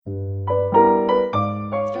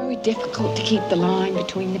difficult to keep the line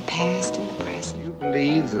between the past and the present. Do you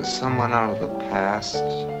believe that someone out of the past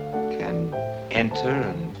can enter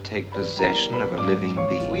and take possession of a living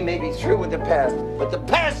being? We may be through with the past, but the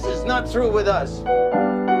past is not through with us.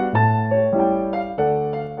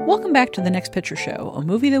 Welcome back to The Next Picture Show, a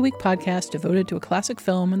Movie of the Week podcast devoted to a classic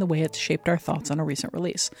film and the way it's shaped our thoughts on a recent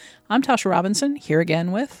release. I'm Tasha Robinson, here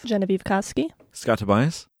again with Genevieve Koski, Scott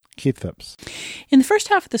Tobias, Keith Phipps. In the first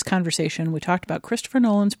half of this conversation, we talked about Christopher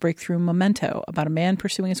Nolan's breakthrough Memento, about a man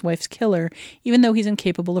pursuing his wife's killer, even though he's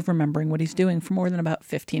incapable of remembering what he's doing for more than about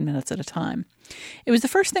 15 minutes at a time. It was the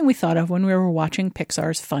first thing we thought of when we were watching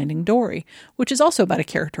Pixar's Finding Dory, which is also about a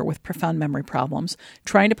character with profound memory problems,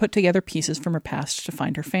 trying to put together pieces from her past to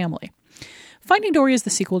find her family. Finding Dory is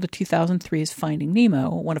the sequel to 2003's Finding Nemo,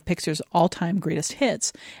 one of Pixar's all-time greatest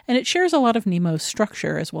hits, and it shares a lot of Nemo's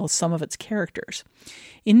structure as well as some of its characters.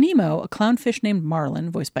 In Nemo, a clownfish named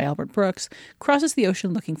Marlin, voiced by Albert Brooks, crosses the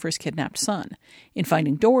ocean looking for his kidnapped son. In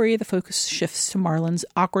Finding Dory, the focus shifts to Marlin's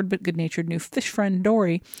awkward but good-natured new fish friend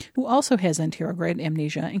Dory, who also has anterograde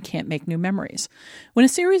amnesia and can't make new memories. When a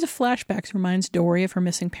series of flashbacks reminds Dory of her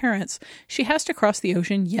missing parents, she has to cross the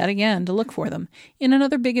ocean yet again to look for them, in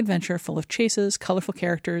another big adventure full of chases, colorful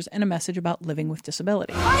characters, and a message about living with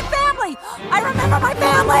disability. My family! I remember my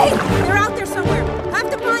family! They're out there somewhere. I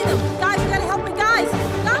have to find them. Guys, you gotta help me, guys! Guys,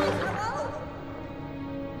 hello?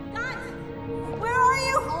 Guys, where are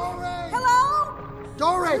you? Dory! Hello?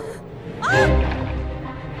 Dory! Ah!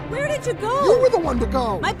 Where did you go? You were the one to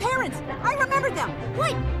go. My parents. I remembered them.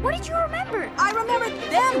 Wait, what did you remember? I remembered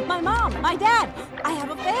them, my mom, my dad. I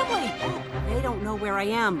have a family. Oh, they don't know where I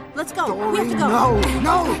am. Let's go. Dory, we have to go.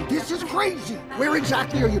 No, this is crazy. Where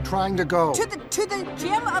exactly are you trying to go? To the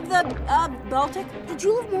gym of the Baltic. The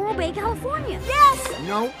Jewel of Morro Bay, California. Yes!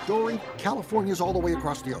 No, Dory, California's all the way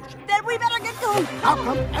across the ocean. Then we better get going. How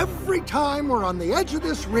come every time we're on the edge of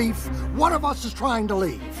this reef, one of us is trying to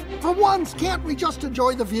leave? For once, can't we just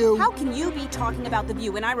enjoy the view? How can you be talking about the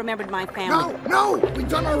view when I remembered my family? No, we've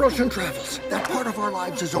done our ocean travels. That part of our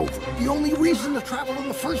lives is over. The only reason to travel in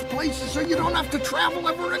the first place is so you don't have to travel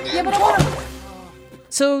ever again. Yeah, but I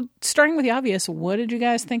So, starting with the obvious, what did you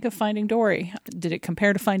guys think of Finding Dory? Did it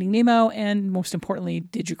compare to Finding Nemo? And most importantly,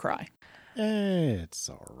 did you cry? It's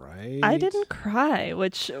all right. I didn't cry,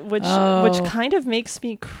 which kind of makes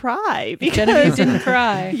me cry because Genevieve didn't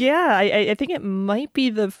cry. Yeah, I think it might be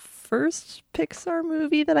the first Pixar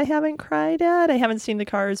movie that I haven't cried at. I haven't seen the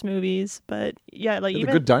Cars movies, but yeah, like even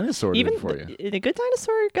The Good Dinosaur did for you. The Good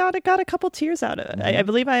Dinosaur got a couple tears out of it. Mm-hmm. I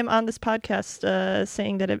believe I'm on this podcast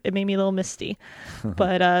saying that it made me a little misty.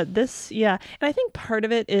 But this, yeah, and I think part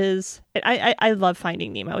of it is I love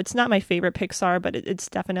Finding Nemo. It's not my favorite Pixar, but it's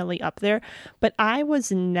definitely up there. But I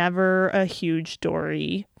was never a huge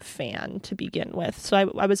Dory fan to begin with, so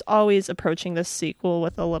I was always approaching this sequel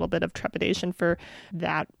with a little bit of trepidation for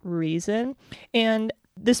that reason. And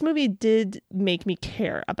this movie did make me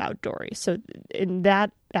care about Dory. So in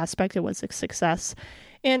that aspect, it was a success.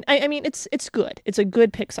 And I mean, it's good. It's a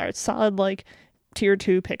good Pixar. It's solid, like tier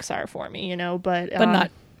 2 Pixar for me, you know, but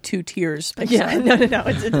not 2 tiers Pixar. Yeah, no.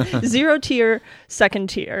 It's 0 tier, second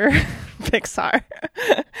tier Pixar.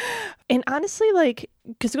 And honestly, like,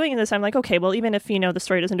 because going into this, I'm like, okay, well, even if, you know, the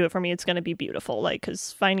story doesn't do it for me, it's going to be beautiful. Like,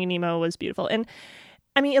 because Finding Nemo was beautiful. And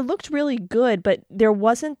I mean, it looked really good, but there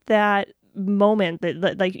wasn't that moment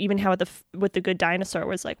that, like, even how with the Good Dinosaur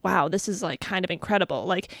was like, wow, this is like kind of incredible.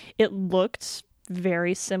 Like, it looked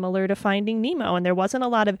very similar to Finding Nemo, and there wasn't a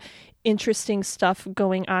lot of interesting stuff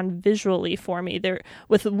going on visually for me there,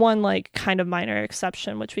 with one like kind of minor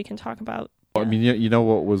exception, which we can talk about. I mean, you know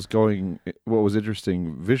what was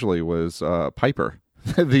interesting visually was Piper.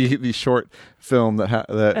 the short film that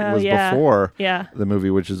was before the movie,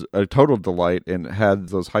 which is a total delight and had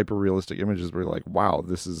those hyper realistic images where you're like, wow,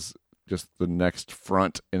 this is just the next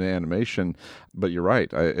front in animation. But you're right,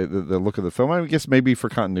 the look of the film, I guess maybe for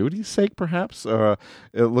continuity's sake, perhaps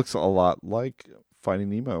it looks a lot like Finding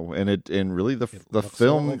Nemo, and really the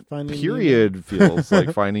film like period feels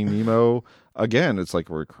like Finding Nemo. Again, it's like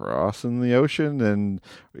we're crossing the ocean, and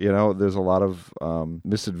you know, there's a lot of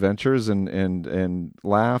misadventures and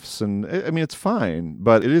laughs, and I mean, it's fine,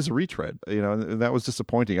 but it is a retread, you know, and that was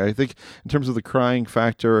disappointing. I think in terms of the crying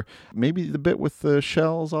factor, maybe the bit with the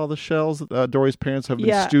shells, all the shells that Dory's parents have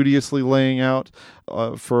been studiously laying out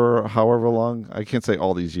for however long. I can't say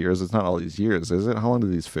all these years. It's not all these years, is it? How long do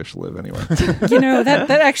these fish live anyway? You know,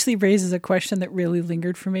 that actually raises a question that really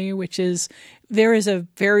lingered for me, which is, there is a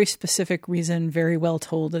very specific reason, very well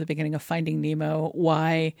told at the beginning of Finding Nemo,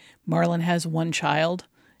 why Marlin has one child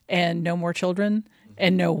and no more children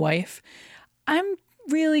and no wife. I'm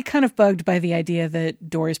really kind of bugged by the idea that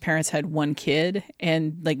Dory's parents had one kid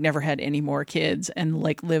and like never had any more kids and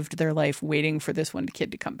like lived their life waiting for this one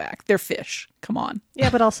kid to come back. They're fish. Come on. Yeah,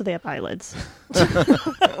 but also they have eyelids.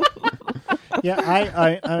 Yeah,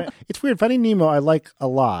 I it's weird. Finding Nemo I like a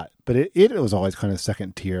lot, but it was always kind of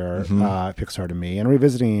second tier Pixar to me. And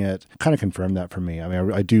revisiting it kind of confirmed that for me. I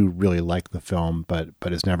mean, I do really like the film, but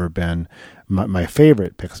it's never been my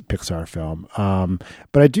favorite Pixar film.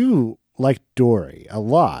 But I do like Dory a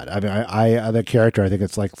lot. I mean, the character, I think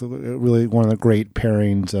it's like really one of the great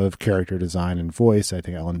pairings of character design and voice. I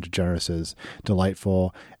think Ellen DeGeneres is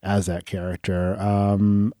delightful as that character. I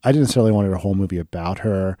didn't necessarily want a whole movie about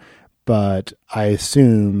her, but I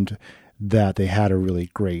assumed that they had a really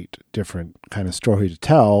great, different kind of story to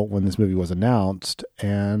tell when this movie was announced,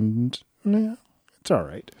 and yeah, it's all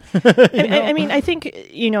right. I mean, I think,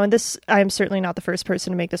 and this, I'm certainly not the first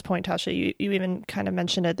person to make this point, Tasha. You even kind of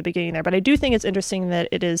mentioned it at the beginning there, but I do think it's interesting that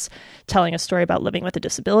it is telling a story about living with a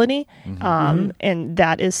disability, and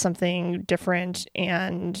that is something different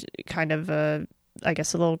and kind of, I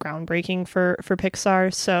guess, a little groundbreaking for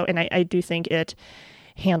Pixar. So, and I do think it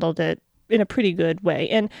handled it in a pretty good way.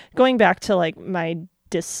 And going back to like my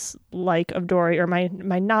dislike of Dory, or my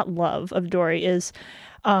not love of Dory, is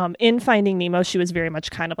in Finding Nemo, she was very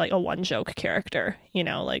much kind of like a one joke character,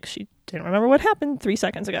 like she didn't remember what happened 3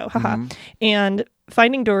 seconds ago. Haha. And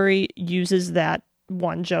Finding Dory uses that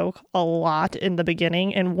one joke a lot in the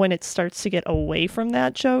beginning, and when it starts to get away from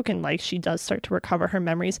that joke and like she does start to recover her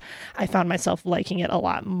memories, I found myself liking it a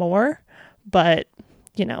lot more. But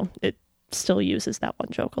it still uses that one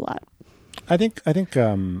joke a lot. I think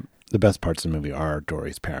the best parts of the movie are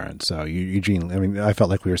Dory's parents. So Eugene, I mean, I felt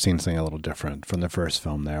like we were seeing something a little different from the first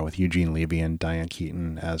film there, with Eugene Levy and Diane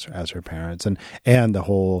Keaton as her parents, and the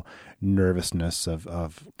whole nervousness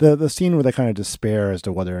of the scene where they kind of despair as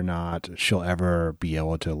to whether or not she'll ever be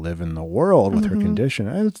able to live in the world with her condition.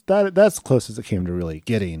 And that's close as it came to really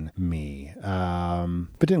getting me,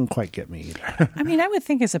 but didn't quite get me either. I mean, I would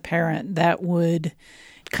think as a parent that would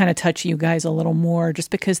kind of touch you guys a little more, just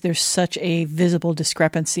because there's such a visible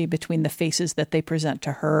discrepancy between the faces that they present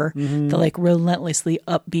to her, the like relentlessly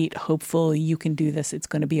upbeat, hopeful, you can do this, it's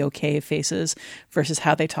going to be okay faces, versus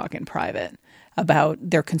how they talk in private about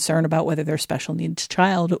their concern about whether their special needs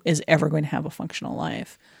child is ever going to have a functional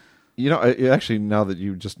life. Actually, now that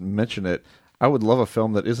you just mention it, I would love a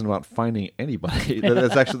film that isn't about finding anybody.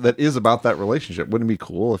 that is about that relationship. Wouldn't it be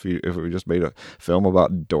cool if we just made a film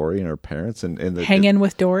about Dory and her parents and hang in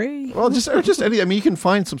with Dory? Well, just any. I mean, you can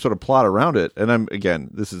find some sort of plot around it. And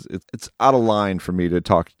it's out of line for me to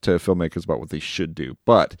talk to filmmakers about what they should do.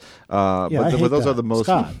 But those are the most.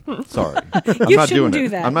 Scott. Sorry, I'm not doing it.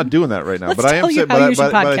 That. I'm not doing that right now. Let's but I am.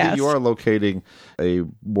 But I think you are locating a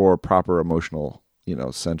more proper emotional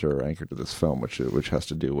center or anchor to this film, which has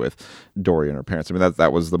to do with Dory and her parents. I mean,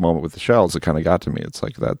 that was the moment with the shells that kind of got to me. It's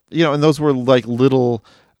like that, and those were like little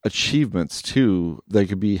achievements too they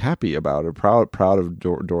could be happy about, or proud of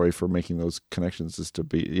Dory for making those connections, just to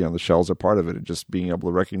be, the shells are part of it, and just being able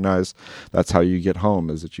to recognize that's how you get home,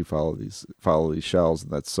 is that you follow these shells,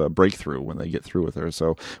 and that's a breakthrough when they get through with her.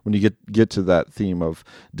 So when you get to that theme of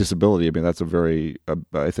disability, I mean, that's a very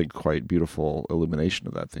I think quite beautiful illumination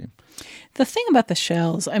of that theme. The thing about the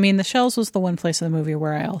shells, I mean, the shells was the one place in the movie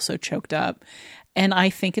where I also choked up. And I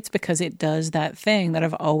think it's because it does that thing that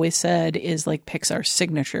I've always said is like Pixar's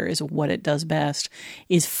signature, is what it does best,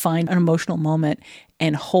 is find an emotional moment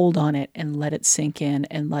and hold on it and let it sink in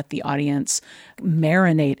and let the audience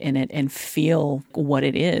marinate in it and feel what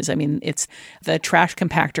it is. I mean, it's the trash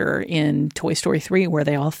compactor in Toy Story 3 where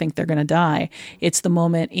they all think they're going to die. It's the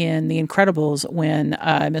moment in The Incredibles when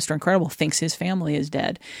Mr. Incredible thinks his family is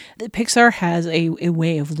dead. Pixar has a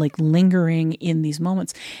way of like lingering in these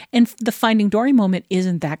moments. And the Finding Dory moment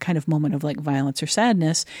isn't that kind of moment of like violence or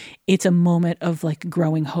sadness. It's a moment of like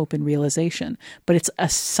growing hope and realization. But it's a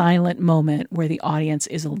silent moment where the audience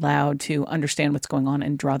is allowed to understand what's going on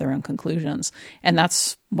and draw their own conclusions. And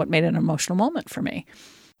that's what made it an emotional moment for me.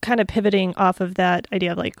 Kind of pivoting off of that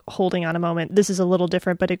idea of like holding on a moment, this is a little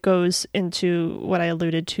different, but it goes into what I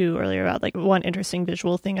alluded to earlier about like one interesting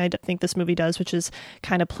visual thing I think this movie does, which is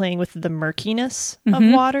kind of playing with the murkiness of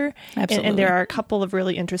water. Absolutely. And there are a couple of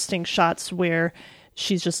really interesting shots where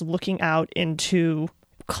she's just looking out into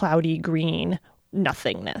cloudy green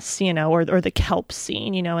nothingness, or the kelp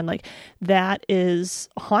scene, and like that is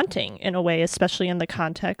haunting in a way, especially in the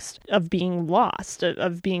context of being lost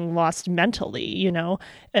mentally,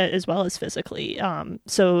 as well as physically.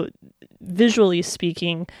 So visually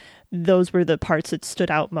speaking, those were the parts that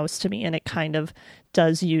stood out most to me, and it kind of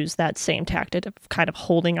does use that same tactic of kind of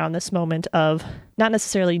holding on this moment of not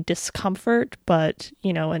necessarily discomfort, but,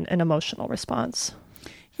 an emotional response.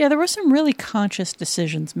 Yeah, there were some really conscious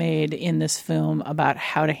decisions made in this film about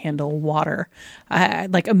how to handle water.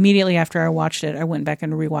 Like immediately after I watched it, I went back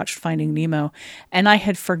and rewatched Finding Nemo, and I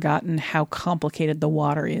had forgotten how complicated the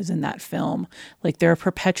water is in that film. Like there are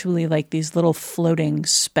perpetually like these little floating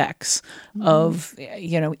specks of,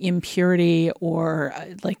 impurity or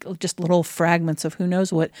like just little fragments of who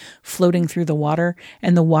knows what floating through the water.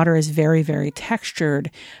 And the water is very, very textured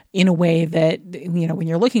in a way that, when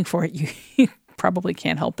you're looking for it, you probably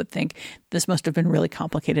can't help but think this must have been really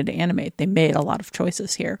complicated to animate. They made a lot of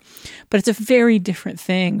choices here. But it's a very different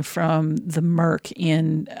thing from the murk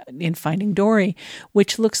in Finding Dory,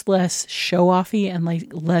 which looks less show-offy and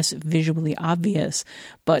like less visually obvious,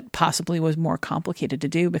 but possibly was more complicated to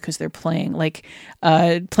do because they're playing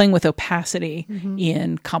with opacity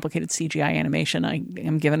in complicated CGI animation. I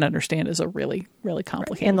am given to understand is a really, really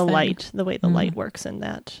complicated and the thing. light, the way the light works in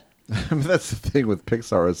that. I mean, that's the thing with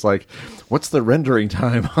Pixar. It's like, what's the rendering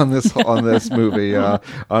time on this movie?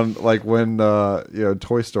 On like when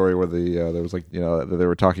Toy Story, where there was they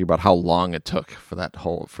were talking about how long it took for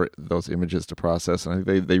those images to process, and I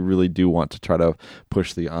think they really do want to try to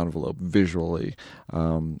push the envelope visually.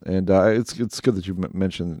 It's good that you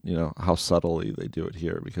mentioned how subtly they do it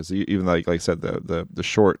here, because even like I said, the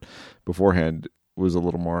short beforehand was a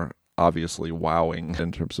little more obviously wowing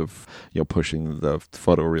in terms of pushing the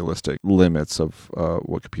photorealistic limits of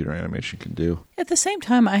what computer animation can do. At the same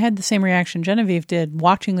time, I had the same reaction Genevieve did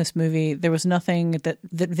watching this movie. There was nothing that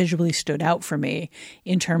visually stood out for me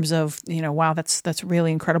in terms of wow, that's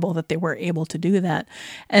really incredible that they were able to do that.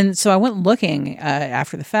 And so I went looking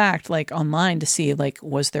after the fact, like online, to see like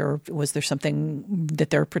was there something that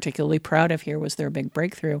they're particularly proud of here? Was there a big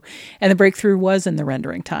breakthrough? And the breakthrough was in the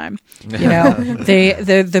rendering time.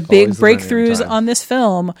 The big breakthroughs on this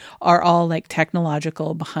film are all like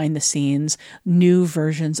technological, behind the scenes, new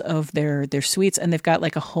versions of their suites, and they've got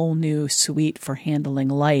like a whole new suite for handling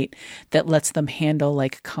light that lets them handle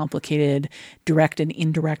like complicated direct and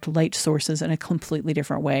indirect light sources in a completely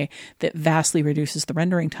different way that vastly reduces the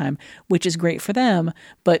rendering time, which is great for them,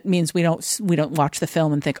 but means we don't watch the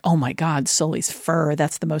film and think, oh my God, Sully's fur,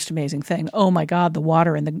 that's the most amazing thing. Oh my God, the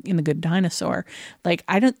water in the Good Dinosaur. Like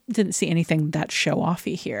I didn't see anything that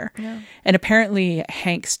show-offy here. Yeah. And apparently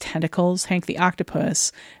Hank the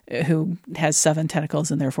octopus, who has 7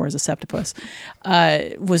 tentacles and therefore is a septopus,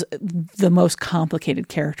 was the most complicated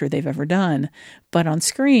character they've ever done. But on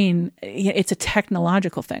screen, it's a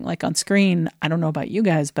technological thing. Like on screen, I don't know about you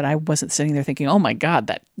guys, but I wasn't sitting there thinking, oh my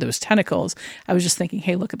God, those tentacles. I was just thinking,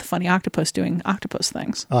 hey, look at the funny octopus doing octopus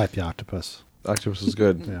things. I like the octopus. Octopus is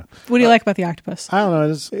good. Yeah. What do you like about the octopus? I don't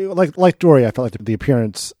know. It's like Dory, I felt like the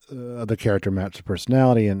appearance of the character matched the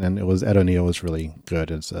personality, and it was Ed O'Neill was really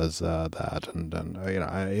good as that, and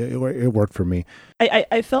it worked for me.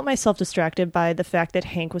 I felt myself distracted by the fact that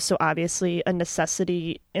Hank was so obviously a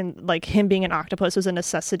necessity, and like him being an octopus was a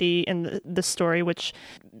necessity in the story, which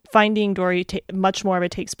Finding Dory, much more of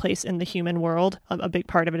it takes place in the human world. A big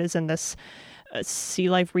part of it is in this sea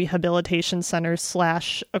life rehabilitation center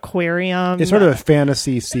 / aquarium. It's sort of a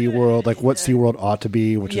fantasy SeaWorld, like what SeaWorld ought to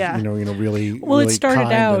be, which is really it started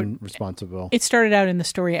kind out and responsible. It started out in the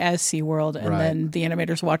story as SeaWorld, and then the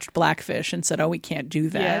animators watched Blackfish and said, "Oh, we can't do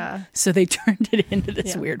that." Yeah. So they turned it into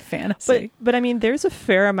this weird fantasy. But I mean, there's a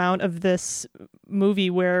fair amount of this movie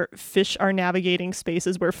where fish are navigating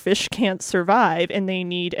spaces where fish can't survive, and they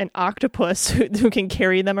need an octopus who can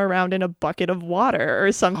carry them around in a bucket of water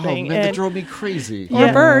or something. Oh man, that drove me crazy. Or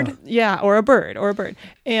a bird. Yeah, or a bird.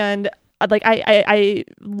 And like I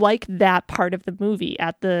like that part of the movie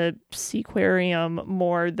at the Seaquarium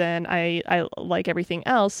more than I like everything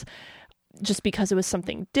else, just because it was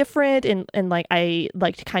something different, and like I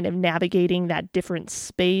liked kind of navigating that different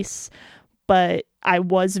space. But I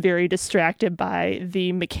was very distracted by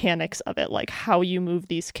the mechanics of it, like how you move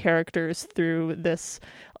these characters through this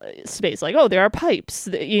space. Like, oh, there are pipes,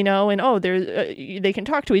 and oh, they can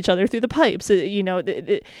talk to each other through the pipes.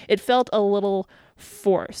 It felt a little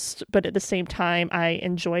forced, but at the same time, I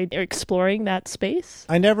enjoyed exploring that space.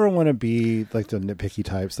 I never want to be like the nitpicky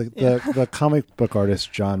types, like the comic book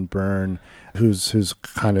artist John Byrne, who's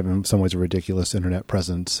kind of in some ways a ridiculous internet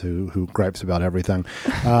presence who gripes about everything.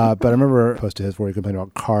 But I remember a post to his where he complained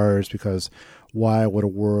about cars because why would a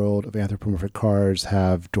world of anthropomorphic cars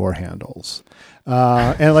have door handles?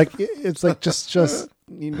 And like it's like just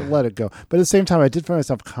let it go. But at the same time, I did find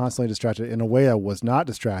myself constantly distracted in a way I was not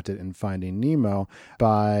distracted in Finding Nemo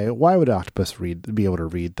by why would octopus be able to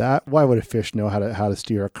read that? Why would a fish know how to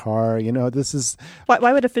steer a car? This is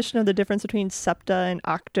why would a fish know the difference between septa and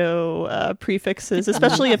octo prefixes,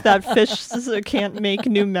 especially if that fish can't make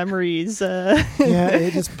new memories?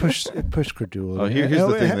 It just pushed credulity. Oh, here's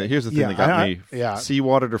the thing that got me. Yeah.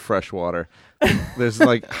 Seawater to freshwater. There's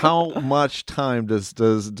like, how much time does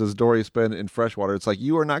Dory spend in freshwater? It's like,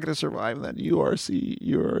 you are not going to survive that.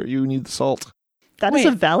 You need the salt. That is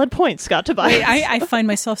a valid point, Scott Tobias. I find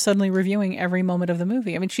myself suddenly reviewing every moment of the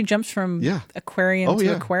movie. I mean, she jumps from aquarium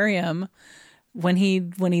to aquarium. When he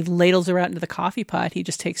ladles her out into the coffee pot, he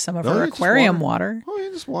just takes some of her aquarium water. Oh, yeah,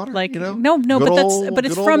 just water. Like but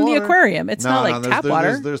it's from the aquarium. It's not like tap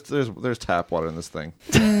water. There's tap water in this thing.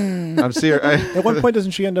 I'm serious. At one point,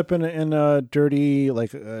 doesn't she end up in a dirty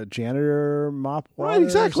janitor mop water? Right,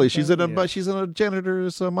 exactly. She's in a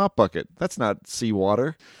janitor's mop bucket. That's not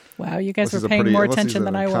seawater. Wow, you guys were paying more attention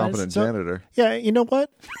than I was. Incompetent janitor. Yeah, you know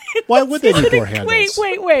what? Why would they need more handles?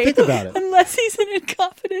 Wait. Think about it. Unless he's an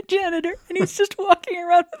incompetent janitor and he's just walking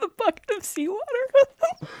around with a bucket of seawater.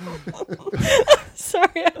 Sorry,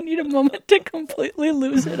 I need a moment to completely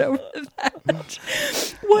lose it over that.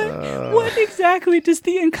 What exactly does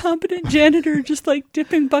the incompetent janitor just like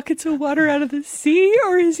dipping buckets of water out of the sea,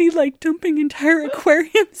 or is he like dumping entire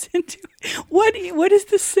aquariums into it? What is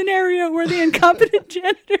the scenario where the incompetent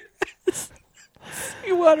janitor has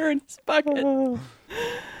seawater in his bucket?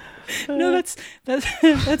 No,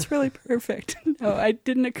 that's really perfect. No, it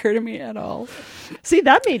didn't occur to me at all. See,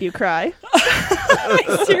 that made you cry.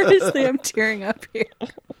 Seriously, I'm tearing up here.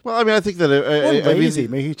 Well, I mean, I think that lazy.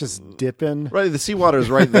 Maybe he's just dipping. Right, the seawater is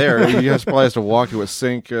right there. You probably has to walk to a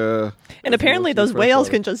sink. And apparently, those whales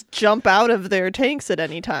can just jump out of their tanks at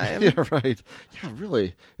any time. Yeah, right. Yeah,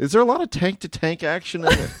 really. Is there a lot of tank to tank action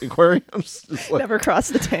in aquariums? Never cross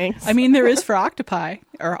the tanks. I mean, there is for octopi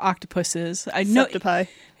or octopuses. I know. Septipi.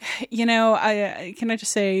 Can I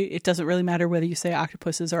just say it doesn't really matter whether you say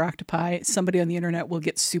octopuses or octopi. Somebody on the internet will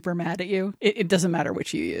get super mad at you. It doesn't matter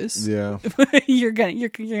which you use. Yeah, you're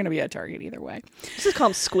gonna be a target either way. Just call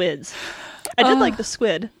them squids. I did like the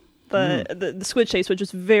squid, but the squid chase, which was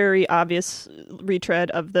very obvious retread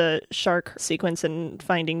of the shark sequence in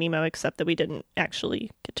Finding Nemo, except that we didn't actually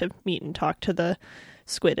get to meet and talk to the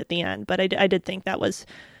squid at the end. But I did think that was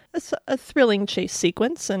a thrilling chase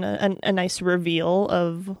sequence and a nice reveal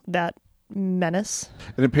of that menace.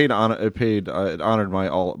 And it honored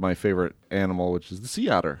my favorite animal, which is the sea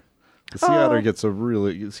otter. The sea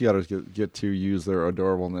otter sea otters get to use their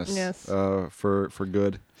adorableness for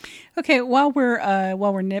good. Okay, while we're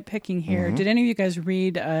nitpicking here, did any of you guys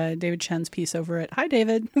read David Chen's piece over at Hi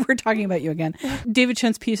David, we're talking about you again. David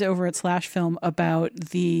Chen's piece over at Slash Film about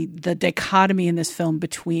the dichotomy in this film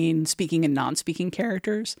between speaking and non-speaking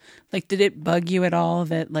characters. Like, did it bug you at all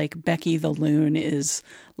that like Becky the loon is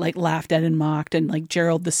like laughed at and mocked, and like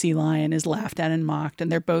Gerald the sea lion is laughed at and mocked,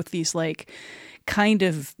 and they're both these like kind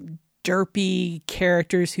of derpy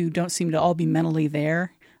characters who don't seem to all be mentally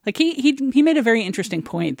there? Like he made a very interesting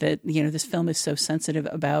point that, this film is so sensitive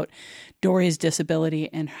about Dory's disability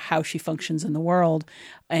and how she functions in the world,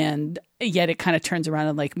 and yet it kind of turns around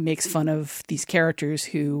and like makes fun of these characters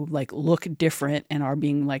who like look different and are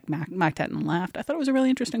being like mocked at and laughed. I thought it was a really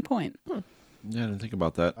interesting point. Yeah, I didn't think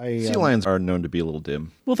about that. Sea lions are known to be a little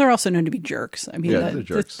dim. Well, they're also known to be jerks. I mean, they're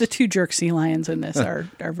jerks. The two jerk sea lions in this are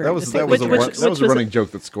very that was a running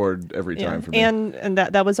joke that scored every time for me. And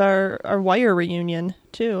that was our Wire reunion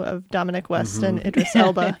too, of Dominic West and Idris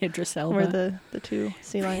Elba. Were the two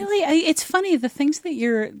sea lions. Really, it's funny the things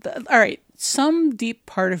that all right. Some deep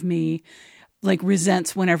part of me like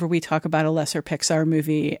resents whenever we talk about a lesser Pixar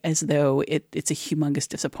movie as though it's a humongous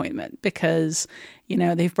disappointment, because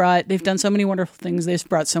they've done so many wonderful things. They've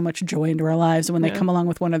brought so much joy into our lives. And when they come along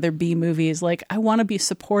with one of their B movies, like, I want to be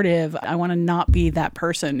supportive. I want to not be that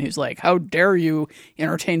person who's like, how dare you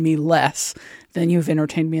entertain me less than you've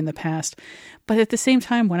entertained me in the past. But at the same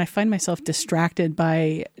time, when I find myself distracted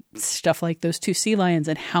by stuff like those two sea lions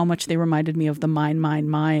and how much they reminded me of the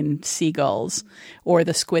mine seagulls, or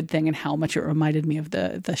the squid thing and how much it reminded me of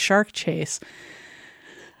the shark chase,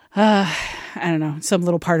 I don't know, some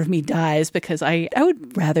little part of me dies, because I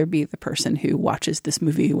would rather be the person who watches this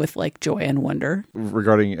movie with like joy and wonder.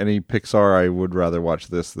 Regarding any Pixar, I would rather watch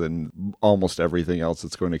this than almost everything else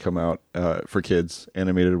that's going to come out for kids,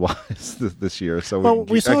 animated wise, this year. So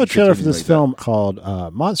we saw a trailer for this film called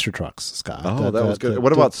Monster Trucks, Scott. Oh, that was good.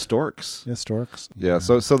 What about Storks? Yeah, Storks. Yeah,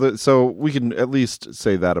 so we can at least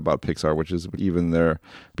say that about Pixar, which is even their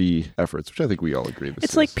B efforts, which I think we all agree.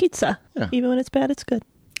 It's like pizza. Yeah. Even when it's bad, it's good.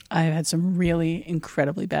 I've had some really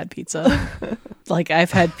incredibly bad pizza. Like,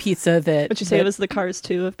 I've had pizza that... Would you say it was the Cars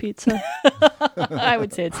 2 of pizza? I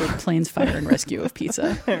would say it's the Planes, Fire, and Rescue of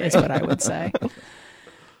pizza, is what I would say.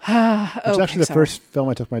 It's actually the first film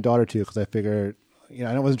I took my daughter to because I figured...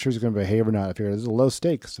 I wasn't sure she was going to behave or not. I figured this is low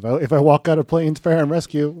stakes. If I walk out of Planes, Fire, and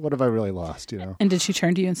Rescue, what have I really lost? And did she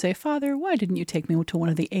turn to you and say, "Father, why didn't you take me to one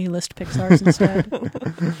of the A-list Pixars instead?"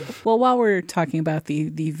 Well, while we're talking about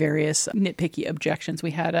the various nitpicky objections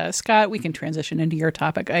we had, Scott, we can transition into your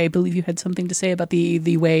topic. I believe you had something to say about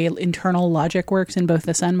the way internal logic works in both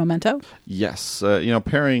this and Memento. Yes,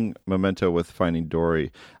 pairing Memento with Finding Dory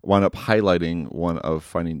wound up highlighting one of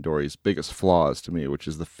Finding Dory's biggest flaws to me, which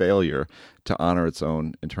is the failure to honor its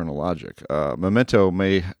own internal logic. Memento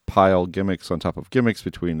may pile gimmicks on top of gimmicks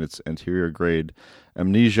between its anterior grade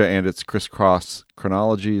amnesia and its crisscross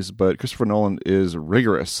chronologies, but Christopher Nolan is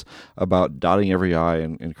rigorous about dotting every I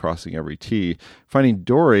and crossing every T. Finding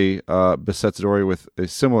Dory besets Dory with a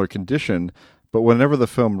similar condition, but whenever the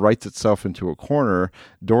film writes itself into a corner,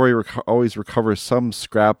 Dory always recovers some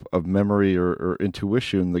scrap of memory or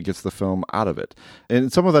intuition that gets the film out of it.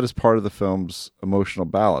 And some of that is part of the film's emotional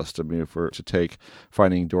ballast. I mean, if we're to take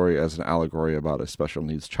Finding Dory as an allegory about a special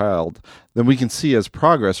needs child, then we can see as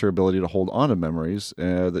progress her ability to hold on to memories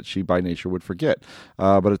that she by nature would forget.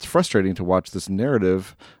 But it's frustrating to watch this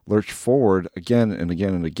narrative lurch forward again and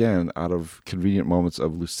again and again out of convenient moments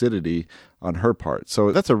of lucidity on her part.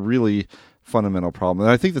 So that's a really fundamental problem.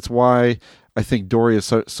 And I think that's why I think Dory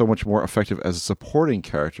is so much more effective as a supporting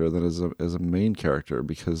character than as a main character,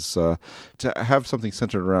 because to have something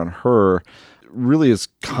centered around her really is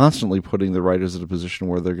constantly putting the writers in a position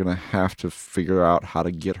where they're going to have to figure out how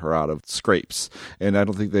to get her out of scrapes. And I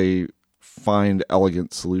don't think they find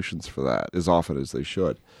elegant solutions for that as often as they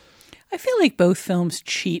should. I feel like both films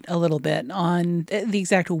cheat a little bit on the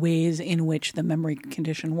exact ways in which the memory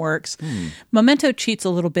condition works. Memento cheats a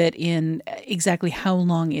little bit in exactly how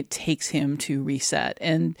long it takes him to reset.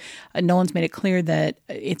 And Nolan's made it clear that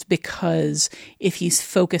it's because if he's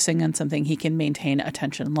focusing on something, he can maintain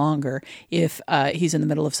attention longer. If he's in the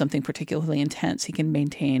middle of something particularly intense, he can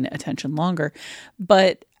maintain attention longer.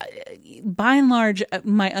 But by and large,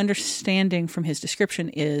 my understanding from his description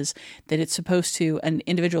is that it's supposed to, an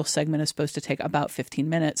individual segment is supposed to take about 15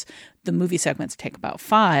 minutes. The movie segments take about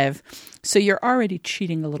 5. So you're already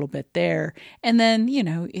cheating a little bit there. And then,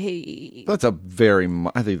 That's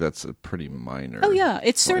I think that's a pretty minor. Oh, yeah.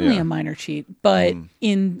 It's certainly a minor cheat. But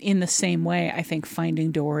in the same way, I think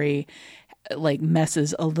Finding Dory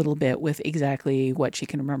messes a little bit with exactly what she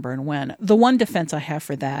can remember and when. The one defense I have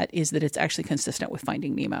for that is that it's actually consistent with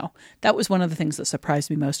Finding Nemo. That was one of the things that surprised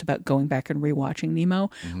me most about going back and rewatching Nemo,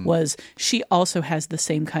 was she also has the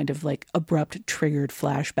same kind of abrupt triggered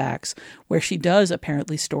flashbacks where she does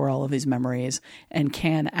apparently store all of his memories and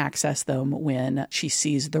can access them when she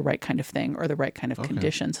sees the right kind of thing or the right kind of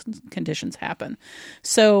conditions happen.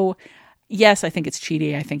 So yes, I think it's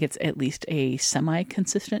cheaty. I think it's at least a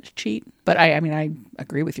semi-consistent cheat. But I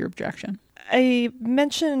agree with your objection. I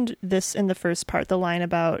mentioned this in the first part, the line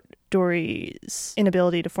about Dory's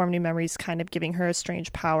inability to form new memories kind of giving her a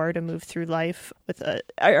strange power to move through life.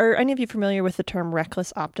 Are any of you familiar with the term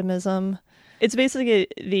reckless optimism? It's basically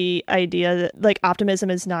the idea that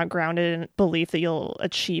optimism is not grounded in belief that you'll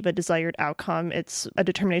achieve a desired outcome. It's a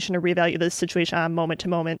determination to reevaluate the situation on a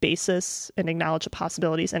moment-to-moment basis and acknowledge the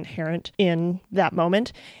possibilities inherent in that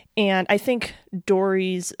moment. And I think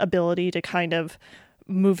Dory's ability to kind of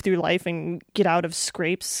move through life and get out of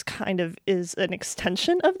scrapes kind of is an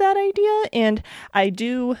extension of that idea. And I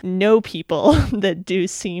do know people that do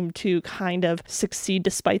seem to kind of succeed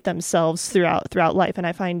despite themselves throughout life. And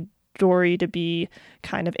I find Dory to be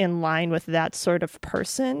kind of in line with that sort of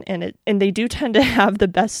person, and they do tend to have the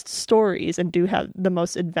best stories and do have the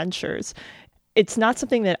most adventures. It's not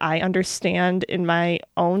something that I understand in my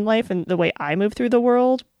own life and the way I move through the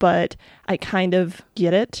world, but I kind of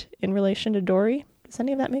get it in relation to Dory. Does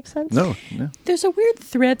any of that make sense? No. There's a weird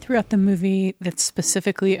thread throughout the movie that's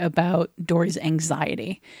specifically about Dory's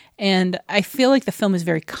anxiety. And I feel like the film is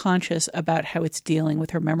very conscious about how it's dealing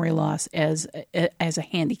with her memory loss as a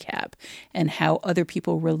handicap and how other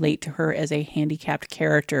people relate to her as a handicapped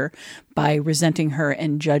character by resenting her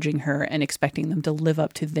and judging her and expecting them to live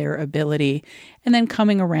up to their ability, and then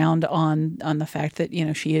coming around on the fact that,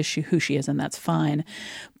 she is who she is and that's fine.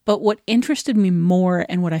 But what interested me more,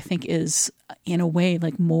 and what I think is, in a way,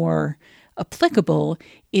 more applicable,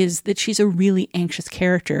 is that she's a really anxious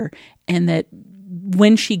character, and that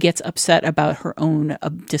when she gets upset about her own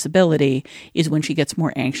disability is when she gets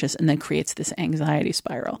more anxious and then creates this anxiety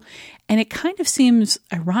spiral. And it kind of seems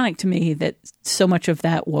ironic to me that so much of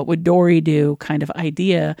that what would Dory do kind of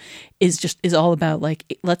idea is all about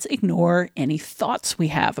like, let's ignore any thoughts we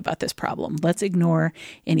have about this problem. Let's ignore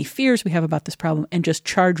any fears we have about this problem and just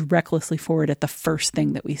charge recklessly forward at the first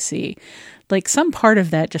thing that we see. Like some part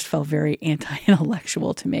of that just felt very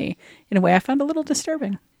anti-intellectual to me in a way I found a little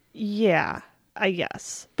disturbing. Yeah, I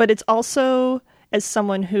guess. But it's also, as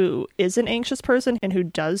someone who is an anxious person and who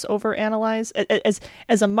does overanalyze,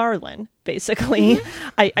 as a Marlin, basically,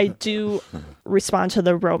 I do respond to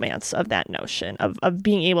the romance of that notion of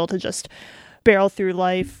being able to just barrel through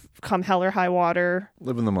life, come hell or high water.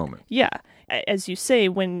 Live in the moment. Yeah. As you say,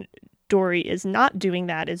 when Dory is not doing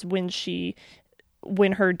that is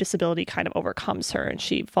when her disability kind of overcomes her and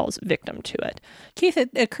she falls victim to it. Keith,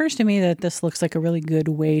 it occurs to me that this looks like a really good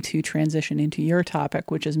way to transition into your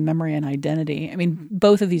topic, which is memory and identity. I mean,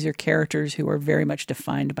 both of these are characters who are very much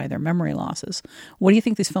defined by their memory losses. What do you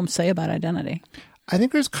think these films say about identity? I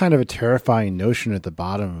think there's kind of a terrifying notion at the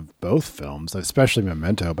bottom of both films, especially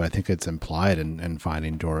Memento, but I think it's implied in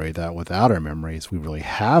Finding Dory that without our memories, we really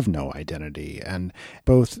have no identity. And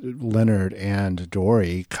both Leonard and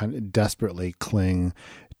Dory kind of desperately cling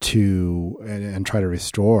to and try to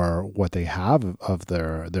restore what they have of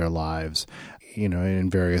their lives, in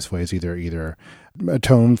various ways, either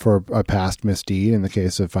atone for a past misdeed in the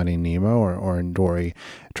case of Finding Nemo, or in Dory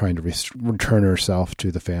trying to return herself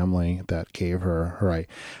to the family that gave her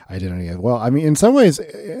identity as well. I mean, in some ways,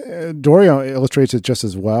 Dory illustrates it just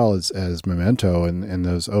as well as Memento in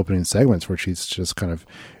those opening segments where she's just kind of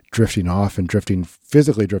drifting off and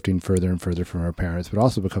physically drifting further and further from her parents, but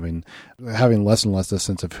also having less and less a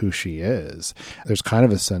sense of who she is. There's kind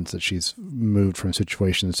of a sense that she's moved from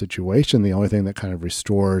situation to situation. The only thing that kind of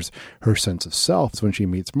restores her sense of self is when she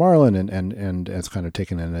meets Marlin and is kind of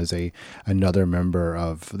taken in as another member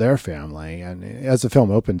of their family. And as the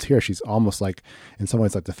film opens here, she's almost like, in some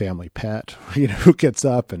ways, like the family pet, who gets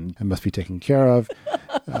up and must be taken care of.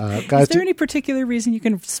 Guys, is there any particular reason you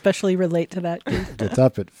can especially relate to that? Gets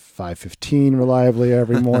up at 5:15 reliably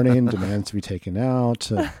every morning, demands to be taken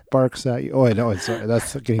out, barks at you. Oh, I know, sorry,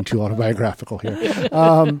 that's getting too autobiographical here.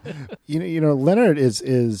 Leonard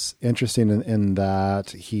is interesting in that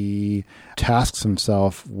he tasks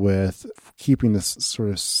himself with keeping this sort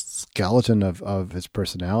of skeleton of his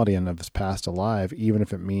personality and of his past alive, even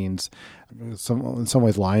if it means in some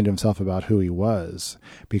ways lying to himself about who he was,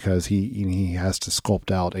 because he has to sculpt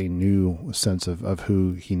out a new sense of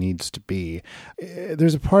who he needs to be.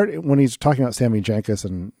 There's a part when he's talking about Sammy Jenkins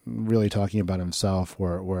and really talking about himself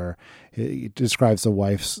where he describes the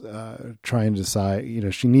wife's trying to decide,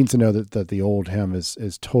 she needs to know that the old him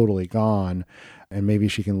is totally gone, and maybe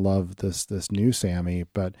she can love this new Sammy.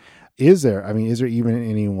 But is there even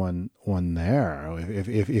anyone there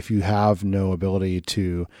if you have no ability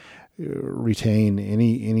to retain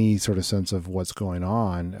any sort of sense of what's going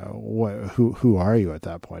on? Who are you at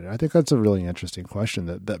that point? And I think that's a really interesting question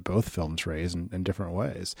that both films raise in different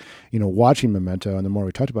ways. Watching Memento, and the more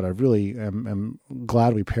we talked about it, I really am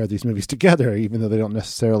glad we paired these movies together, even though they don't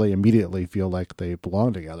necessarily immediately feel like they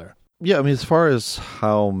belong together. Yeah, I mean, as far as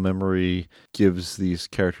how memory gives these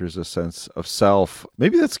characters a sense of self,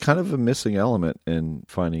 maybe that's kind of a missing element in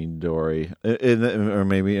Finding Dory, or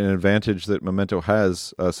maybe an advantage that Memento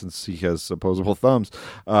has, since he has opposable thumbs,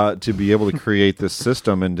 to be able to create this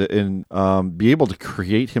system and be able to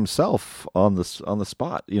create himself on the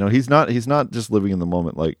spot. He's not just living in the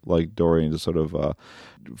moment like Dory and just sort of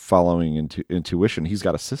following intuition. He's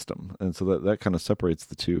got a system, and so that kind of separates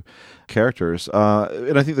the two characters.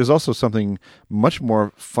 And I think there's also something much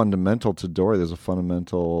more fundamental to Dory. There's a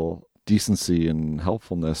fundamental decency and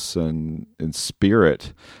helpfulness and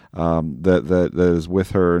spirit that is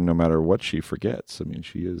with her no matter what she forgets. I mean,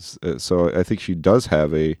 she is. So I think she does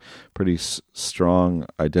have a pretty strong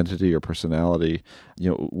identity or personality,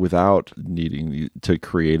 without needing to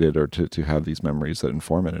create it or to have these memories that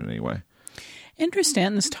inform it in any way. Andrew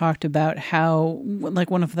Stanton's talked about how,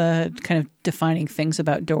 one of the kind of defining things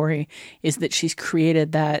about Dory is that she's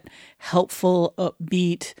created that helpful,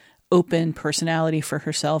 upbeat, open personality for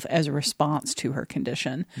herself as a response to her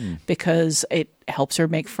condition, because it helps her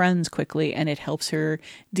make friends quickly and it helps her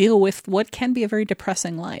deal with what can be a very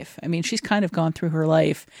depressing life. I mean, she's kind of gone through her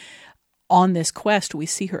life on this quest, we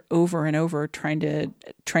see her over and over trying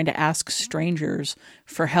to ask strangers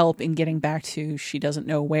for help in getting back to she doesn't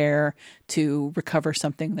know where, to recover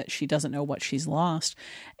something that she doesn't know what she's lost.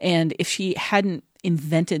 And if she hadn't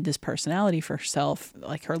invented this personality for herself,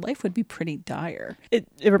 like, her life would be pretty dire. It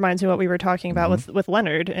reminds me of what we were talking about with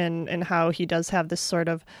Leonard and how he does have this sort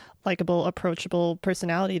of likable, approachable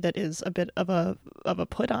personality that is a bit of a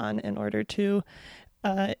put on in order to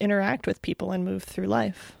interact with people and move through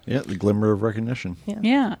life. Yeah, the glimmer of recognition.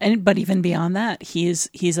 Yeah. But even beyond that, he's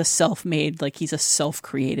a self-made, like, he's a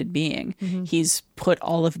self-created being. Mm-hmm. He's put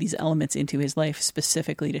all of these elements into his life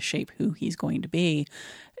specifically to shape who he's going to be,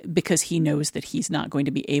 because he knows that he's not going to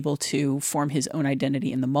be able to form his own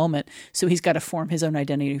identity in the moment. So he's got to form his own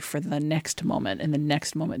identity for the next moment and the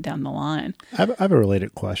next moment down the line. I have a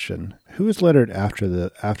related question. Who is Leonard after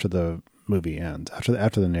the movie ends,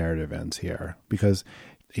 after the narrative ends here? Because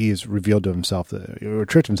he's revealed to himself, or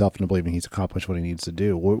tricked himself into believing he's accomplished what he needs to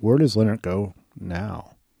do. Where does Leonard go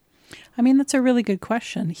now? I mean, that's a really good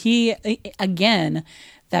question. He, again,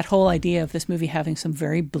 that whole idea of this movie having some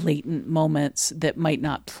very blatant moments that might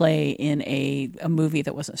not play in a movie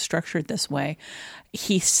that wasn't structured this way.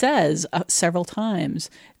 He says several times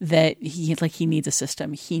that he needs a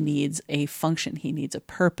system. He needs a function. He needs a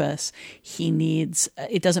purpose.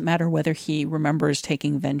 It doesn't matter whether he remembers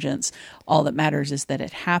taking vengeance. All that matters is that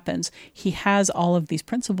it happens. He has all of these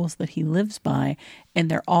principles that he lives by, and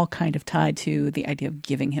they're all kind of tied to the idea of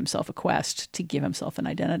giving himself a quest to give himself an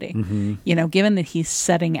identity. Mm-hmm. You know, given that he's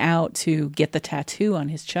setting out to get the tattoo on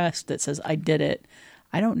his chest that says, "I did it,"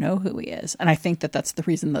 I don't know who he is. And I think that that's the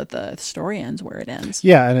reason that the story ends where it ends.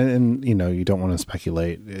 Yeah, and you know, you don't want to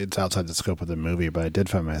speculate. It's outside the scope of the movie, but I did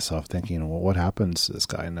find myself thinking, well, what happens to this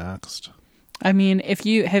guy next? I mean, if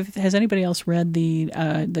you has anybody else read the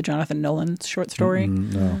Jonathan Nolan short story?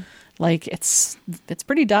 No. Like, it's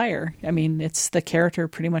pretty dire. I mean, it's the character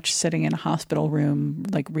pretty much sitting in a hospital room,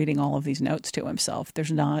 like, reading all of these notes to himself.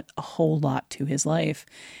 There's not a whole lot to his life.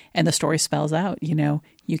 And the story spells out, you know,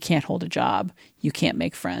 you can't hold a job. You can't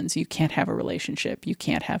make friends. You can't have a relationship. You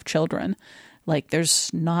can't have children. Like, there's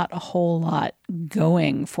not a whole lot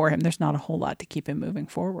going for him. There's not a whole lot to keep him moving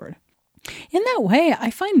forward. In that way, I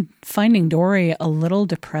find Finding Dory a little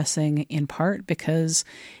depressing, in part because,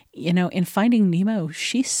 you know, in Finding Nemo,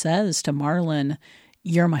 she says to Marlin,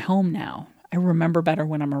 "You're my home now. I remember better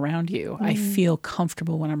when I'm around you. I feel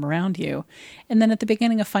comfortable when I'm around you." And then at the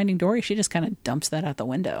beginning of Finding Dory, she just kind of dumps that out the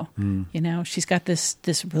window. You know, she's got this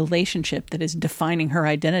relationship that is defining her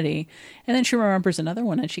identity. And then she remembers another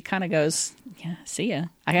one and she kind of goes, "Yeah, see ya.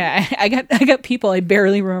 I got people I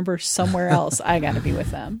barely remember somewhere else. I got to be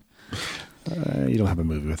with them." You don't have a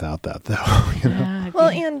movie without that, though. You know? Well,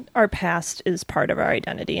 and our past is part of our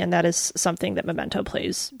identity, and that is something that Memento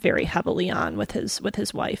plays very heavily on with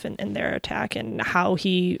his wife and their attack, and how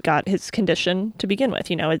he got his condition to begin with.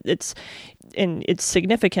 You know, it's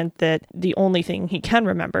significant that the only thing he can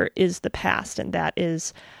remember is the past, and that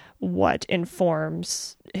is what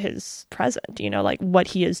informs his present. You know, like, what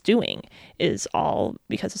he is doing is all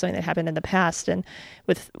because of something that happened in the past. And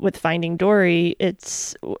with Finding Dory,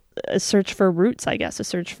 it's a search for roots, I guess, a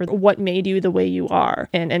search for what made you the way you are.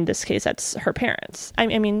 And in this case, that's her parents.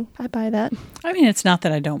 I mean, I buy that. I mean, it's not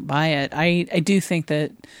that I don't buy it. I do think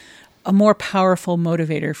that a more powerful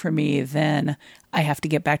motivator for me than I have to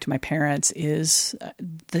get back to my parents is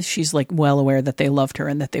that she's, like, well aware that they loved her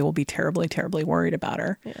and that they will be terribly, terribly worried about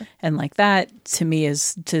her. Yeah. And, like, that to me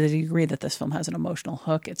is, to the degree that this film has an emotional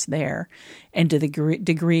hook, it's there. And to the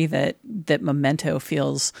degree that Memento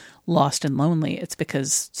feels lost and lonely, it's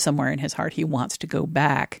because somewhere in his heart he wants to go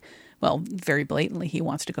back. Well, very blatantly, he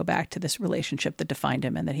wants to go back to this relationship that defined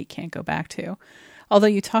him and that he can't go back to. Although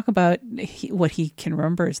you talk about what he can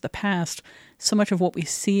remember is the past, so much of what we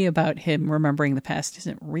see about him remembering the past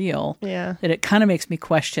isn't real. Yeah. That it kind of makes me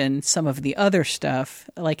question some of the other stuff.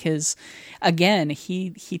 Like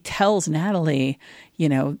he tells Natalie, you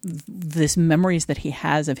know, these memories that he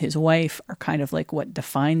has of his wife are kind of like what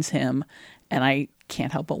defines him. And I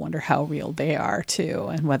can't help but wonder how real they are too,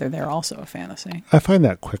 and whether they're also a fantasy. I find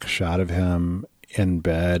that quick shot of him in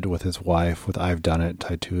bed with his wife with "I've done it"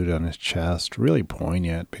 tattooed on his chest really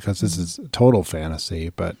poignant, because this is total fantasy,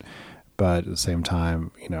 but at the same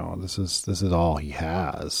time, you know, this is all he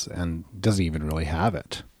has and doesn't even really have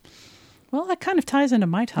it. Well, that kind of ties into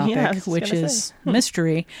my topic, Yeah, I was which gonna is say.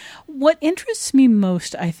 mystery. What interests me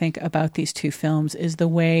most, I think, about these two films is the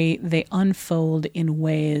way they unfold in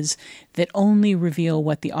ways that only reveal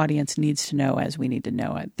what the audience needs to know as we need to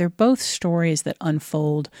know it. They're both stories that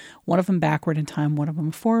unfold, one of them backward in time, one of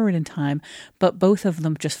them forward in time, but both of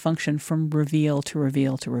them just function from reveal to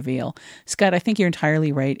reveal to reveal. Scott, I think you're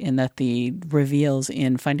entirely right in that the reveals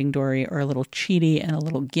in Finding Dory are a little cheaty and a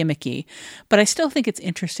little gimmicky, but I still think it's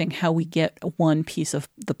interesting how we get one piece of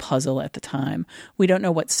the puzzle at the time. We don't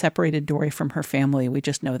know what separated Dory from her family. We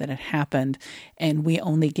just know that it happened, and we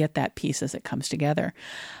only get that piece as it comes together.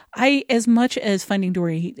 As much as Finding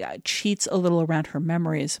Dory cheats a little around her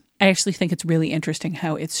memories, I actually think it's really interesting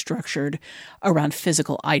how it's structured around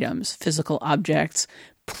physical items, physical objects,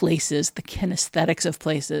 places, the kinesthetics of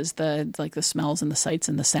places, the smells and the sights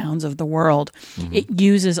and the sounds of the world. Mm-hmm. It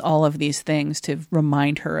uses all of these things to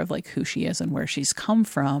remind her of like who she is and where she's come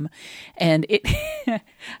from. And it,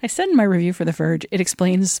 I said in my review for The Verge, it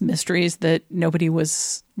explains mysteries that nobody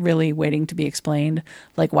was really waiting to be explained,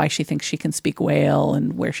 like why she thinks she can speak whale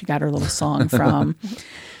and where she got her little song from.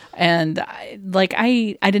 And I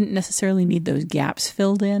didn't necessarily need those gaps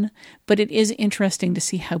filled in, but it is interesting to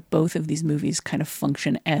see how both of these movies kind of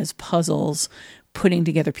function as puzzles, putting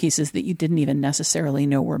together pieces that you didn't even necessarily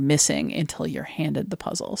know were missing until you're handed the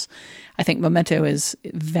puzzles. I think Memento is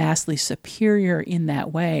vastly superior in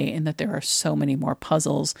that way, in that there are so many more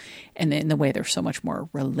puzzles, and in the way they're so much more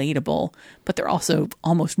relatable, but they're also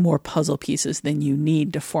almost more puzzle pieces than you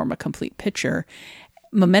need to form a complete picture.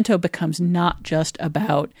 Memento becomes not just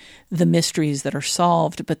about the mysteries that are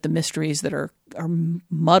solved, but the mysteries that are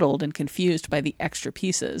muddled and confused by the extra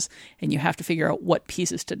pieces, and you have to figure out what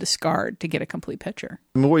pieces to discard to get a complete picture.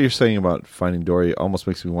 I mean, what you're saying about Finding Dory almost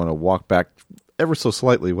makes me want to walk back ever so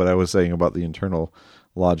slightly what I was saying about the internal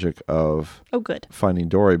logic of Finding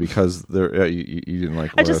Dory, because there you didn't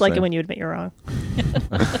like what I just like saying. it when you admit you're wrong.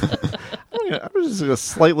 I'm just gonna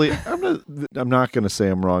slightly. I'm not going to say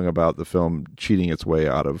I'm wrong about the film cheating its way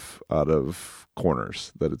out of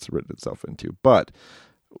corners that it's written itself into. But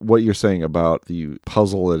what you're saying about the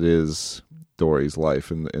puzzle that is Dory's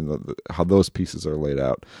life and how those pieces are laid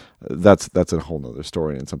out, that's a whole nother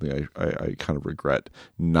story, and something I kind of regret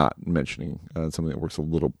not mentioning. Something that works a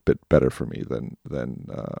little bit better for me than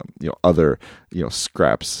other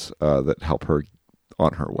scraps that help her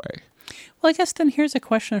on her way. Well, I guess then here's a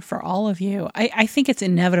question for all of you. I think it's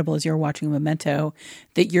inevitable as you're watching Memento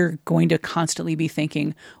that you're going to constantly be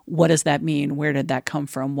thinking, what does that mean? Where did that come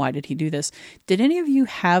from? Why did he do this? Did any of you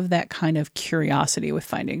have that kind of curiosity with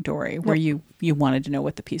Finding Dory, where you wanted to know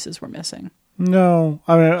what the pieces were missing? No,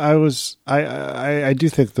 I mean, I do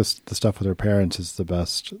think the stuff with her parents is the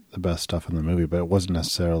best stuff in the movie, but it wasn't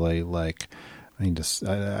necessarily like I need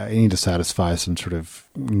to satisfy some sort of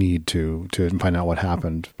need to find out what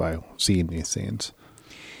happened by seeing these scenes.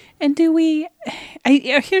 And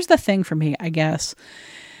here's the thing for me, I guess.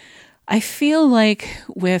 I feel like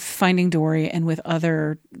with Finding Dory and with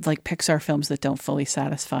other like Pixar films that don't fully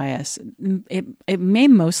satisfy us, it may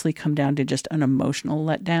mostly come down to just an emotional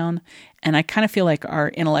letdown. And I kind of feel like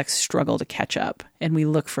our intellects struggle to catch up, and we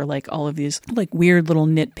look for like all of these like weird little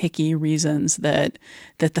nitpicky reasons that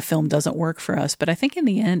the film doesn't work for us. But I think in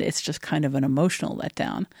the end, it's just kind of an emotional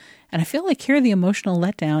letdown. And I feel like here the emotional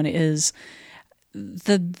letdown is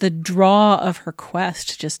the draw of her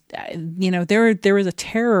quest. Just, there is a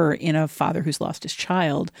terror in a father who's lost his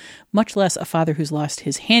child, much less a father who's lost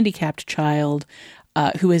his handicapped child,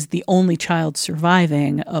 who is the only child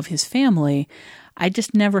surviving of his family. I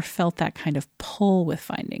just never felt that kind of pull with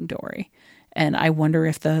Finding Dory. And I wonder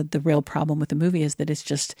if the real problem with the movie is that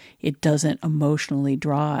it doesn't emotionally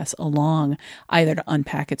draw us along, either to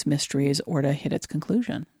unpack its mysteries or to hit its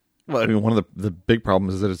conclusion. Well, I mean, one of the big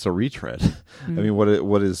problems is that it's a retread. Mm-hmm. I mean,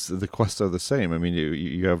 what is the quests are the same. I mean,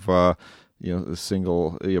 you have a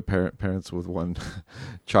single parents with one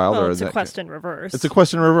child. Well, it's a quest in reverse. It's a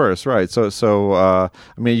quest in reverse, right? So I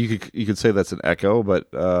mean, you could say that's an echo, but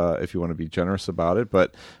if you want to be generous about it,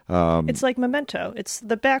 but it's like Memento. It's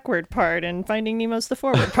the backward part, and Finding Nemo's the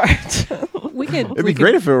forward part. It'd be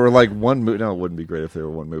great if it were like one movie. No, it wouldn't be great if there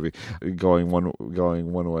were one movie going one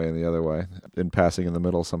way and the other way and passing in the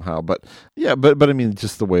middle somehow. But yeah, but I mean,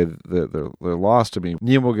 just the way they're lost. I mean,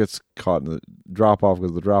 Nemo gets caught in the drop off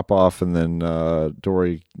with the drop off, and then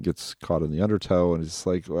Dory gets caught in the undertow, and it's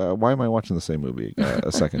like, why am I watching the same movie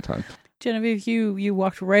a second time? Genevieve, you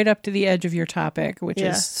walked right up to the edge of your topic, which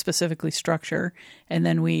is specifically structure, and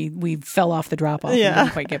then we fell off the drop off and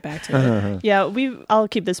didn't quite get back to it. Yeah, I'll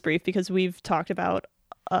keep this brief because we've talked about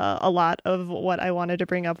a lot of what I wanted to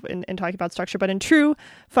bring up in talking about structure. But in true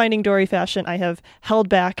Finding Dory fashion, I have held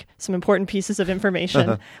back some important pieces of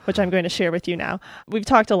information, which I'm going to share with you now. We've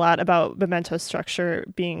talked a lot about Memento's structure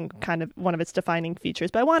being kind of one of its defining features,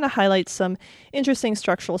 but I want to highlight some interesting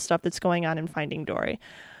structural stuff that's going on in Finding Dory.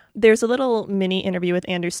 There's a little mini interview with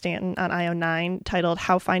Andrew Stanton on IO9 titled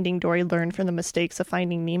How Finding Dory Learned from the Mistakes of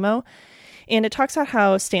Finding Nemo. And it talks about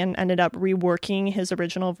how Stanton ended up reworking his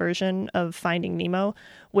original version of Finding Nemo,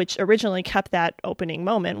 which originally kept that opening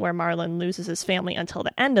moment where Marlin loses his family until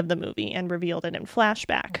the end of the movie and revealed it in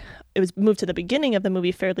flashback. It was moved to the beginning of the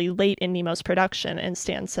movie fairly late in Nemo's production, and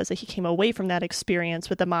Stanton says that he came away from that experience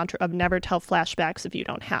with the mantra of never tell flashbacks if you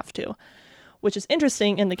don't have to. Which is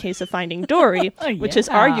interesting in the case of Finding Dory, which is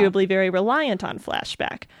arguably very reliant on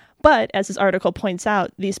flashback. But, as his article points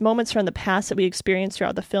out, these moments from the past that we experience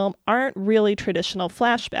throughout the film aren't really traditional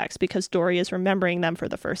flashbacks because Dory is remembering them for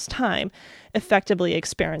the first time, effectively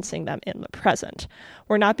experiencing them in the present.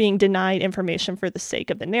 We're not being denied information for the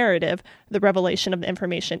sake of the narrative. The revelation of the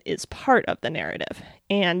information is part of the narrative.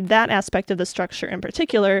 And that aspect of the structure in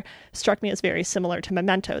particular struck me as very similar to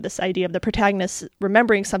Memento, this idea of the protagonist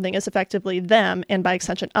remembering something as effectively them, and by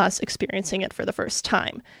extension us, experiencing it for the first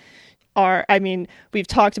time. We've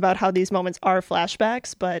talked about how these moments are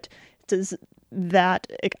flashbacks, but does that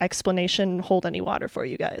explanation hold any water for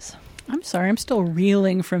you guys? I'm sorry, I'm still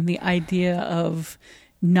reeling from the idea of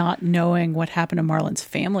not knowing what happened to Marlin's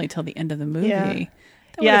family till the end of the movie. Yeah.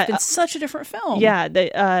 That would have been such a different film. Yeah,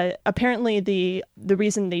 apparently the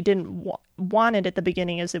reason they didn't want it at the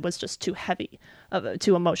beginning is it was just too heavy,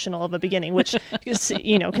 too emotional of a beginning, which,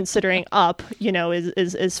 considering Up,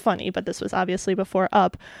 is funny, but this was obviously before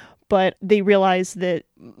Up. But they realized that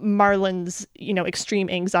Marlin's, extreme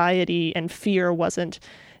anxiety and fear wasn't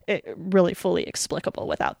really fully explicable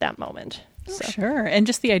without that moment. Sure. And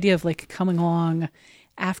just the idea of coming along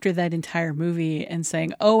after that entire movie and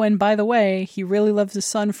saying, oh, and by the way, he really loves his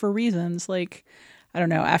son for reasons. I don't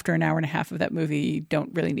know, after an hour and a half of that movie, you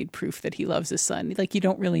don't really need proof that he loves his son. You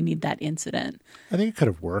don't really need that incident. I think it could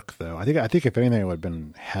have worked, though. I think if anything, it would have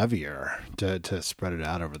been heavier to spread it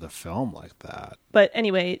out over the film like that. But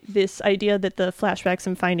anyway, this idea that the flashbacks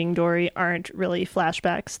in Finding Dory aren't really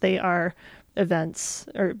flashbacks. They are events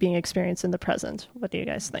or being experienced in the present. What do you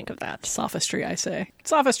guys think of that? Sophistry, I say.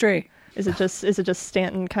 Sophistry. Is it just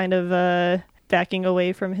Stanton kind of backing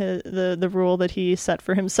away from the rule that he set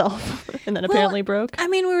for himself and then apparently broke?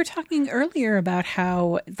 We were talking earlier about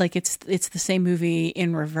how it's the same movie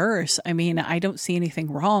in reverse. I don't see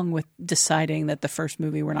anything wrong with deciding that the first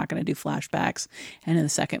movie we're not going to do flashbacks and in the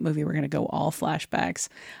second movie we're going to go all flashbacks.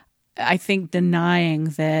 I think denying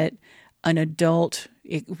that an adult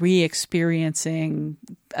re-experiencing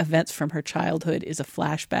events from her childhood is a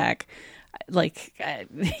flashback,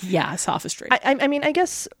 sophistry. I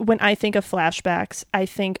guess when I think of flashbacks, I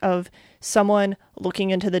think of someone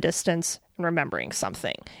looking into the distance and remembering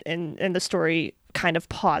something, and the story kind of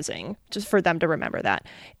pausing just for them to remember that.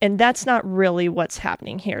 And that's not really what's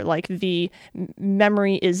happening here. The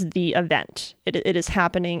memory is the event. It is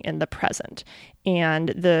happening in the present. And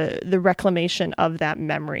the reclamation of that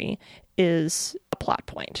memory is a plot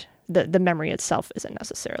point. The memory itself isn't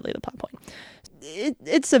necessarily the plot point.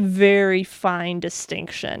 It's a very fine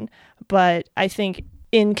distinction, but I think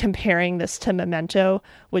in comparing this to Memento,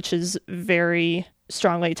 which is very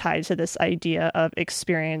strongly tied to this idea of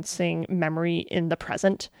experiencing memory in the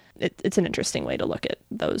present, it's an interesting way to look at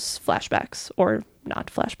those flashbacks or not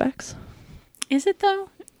flashbacks. Is it though?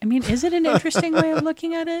 Is it an interesting way of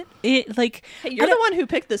looking at it? Hey, you're the one who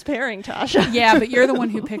picked this pairing, Tasha. Yeah, but you're the one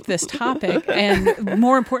who picked this topic. And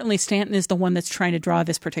more importantly, Stanton is the one that's trying to draw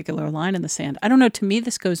this particular line in the sand. I don't know. To me,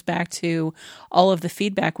 this goes back to all of the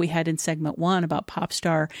feedback we had in segment 1 about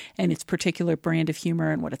Popstar and its particular brand of humor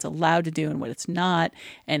and what it's allowed to do and what it's not,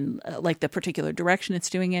 and the particular direction it's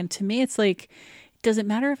doing in. To me, it's does it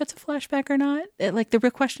matter if it's a flashback or not? The real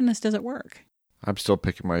question is, does it work? I'm still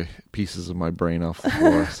picking my pieces of my brain off the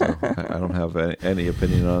floor, so I don't have any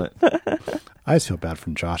opinion on it. I just feel bad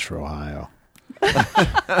from Josh for Ohio.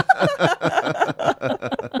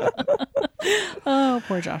 Oh,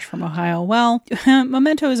 poor Josh from Ohio. Well,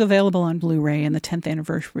 Memento is available on Blu-ray in the 10th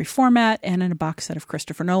anniversary format and in a box set of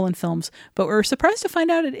Christopher Nolan films, but we're surprised to find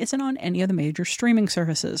out it isn't on any of the major streaming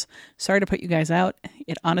services. Sorry to put you guys out.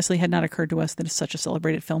 It honestly had not occurred to us that such a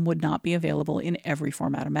celebrated film would not be available in every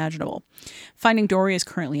format imaginable. Finding Dory is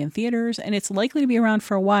currently in theaters, and it's likely to be around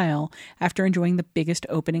for a while after enjoying the biggest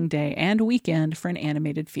opening day and weekend for an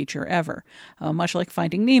animated feature ever. Much like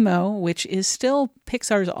Finding Nemo, which is still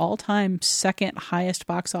Pixar's all-time second highest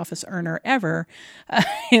box office earner ever,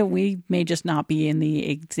 we may just not be in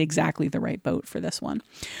exactly the right boat for this one.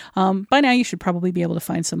 By now, you should probably be able to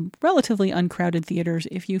find some relatively uncrowded theaters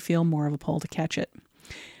if you feel more of a pull to catch it.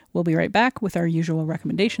 We'll be right back with our usual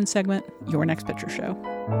recommendation segment, Your Next Picture Show.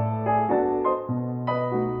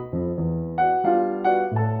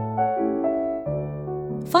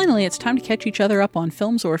 Finally, it's time to catch each other up on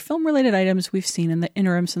films or film-related items we've seen in the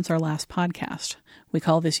interim since our last podcast. We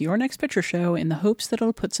call this Your Next Picture Show in the hopes that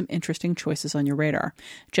it'll put some interesting choices on your radar.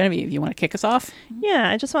 Genevieve, you want to kick us off? Yeah,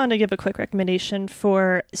 I just wanted to give a quick recommendation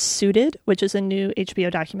for Suited, which is a new HBO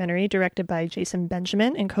documentary directed by Jason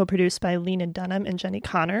Benjamin and co-produced by Lena Dunham and Jenny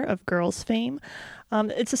Connor of Girls fame.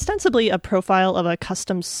 It's ostensibly a profile of a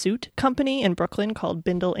custom suit company in Brooklyn called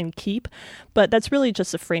Bindle and Keep, but that's really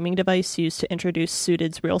just a framing device used to introduce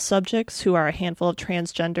Suited's real subjects, who are a handful of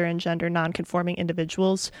transgender and gender nonconforming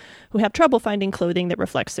individuals who have trouble finding clothing that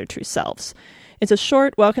reflects their true selves. It's a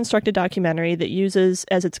short, well-constructed documentary that uses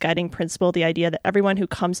as its guiding principle the idea that everyone who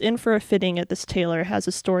comes in for a fitting at this tailor has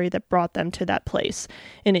a story that brought them to that place,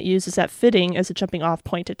 and it uses that fitting as a jumping-off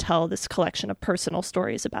point to tell this collection of personal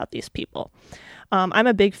stories about these people. I'm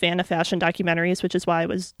a big fan of fashion documentaries, which is why I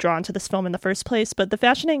was drawn to this film in the first place, but the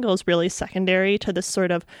fashion angle is really secondary to this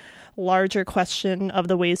sort of larger question of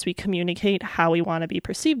the ways we communicate how we want to be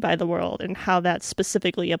perceived by the world and how that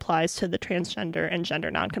specifically applies to the transgender and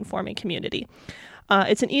gender nonconforming community.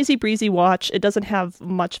 It's an easy breezy watch. It doesn't have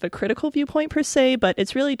much of a critical viewpoint per se, but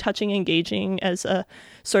it's really touching and engaging as a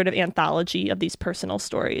sort of anthology of these personal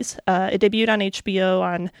stories. It debuted on HBO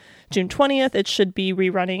on June 20th. It should be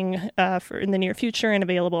rerunning in the near future and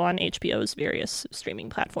available on HBO's various streaming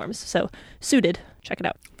platforms. So Suited, check it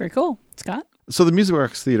out. Very cool. Scott? So the Music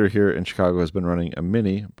Box Theater here in Chicago has been running a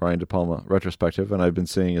mini Brian De Palma retrospective, and I've been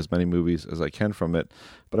seeing as many movies as I can from it.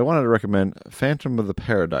 But I wanted to recommend Phantom of the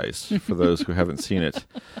Paradise for those who haven't seen it.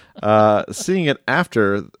 Seeing it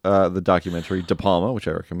after the documentary De Palma, which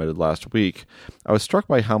I recommended last week, I was struck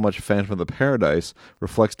by how much Phantom of the Paradise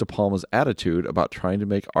reflects De Palma's attitude about trying to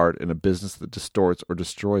make art in a business that distorts or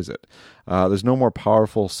destroys it. There's no more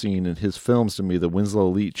powerful scene in his films to me than Winslow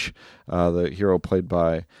Leach, the hero played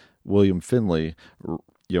by William Finley,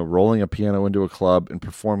 rolling a piano into a club and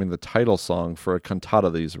performing the title song for a cantata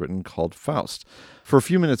that he's written called Faust. For a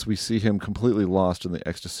few minutes, we see him completely lost in the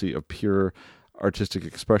ecstasy of pure artistic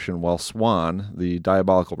expression, while Swan, the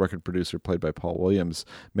diabolical record producer played by Paul Williams,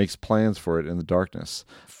 makes plans for it in the darkness.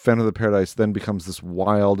 Phantom of the Paradise then becomes this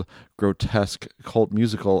wild, grotesque cult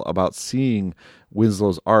musical about seeing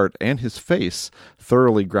Winslow's art and his face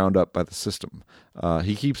thoroughly ground up by the system.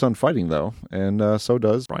 He keeps on fighting, though, and so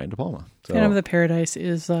does Brian De Palma. So, Phantom of the Paradise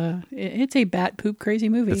is it's a bat poop crazy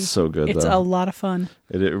movie. It's so good. It's a lot of fun.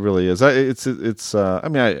 It really is. I'm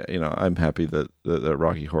happy that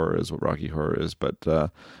Rocky Horror is what Rocky Horror is, but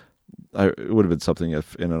it would have been something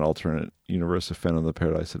if in an alternate universe, if Phantom of the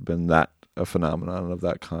Paradise had been a phenomenon of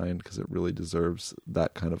that kind, because it really deserves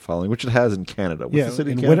that kind of following, which it has in Canada. What's the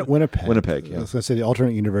city in Canada? Winnipeg. Winnipeg, yeah. I was going to say the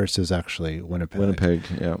alternate universe is actually Winnipeg. Winnipeg,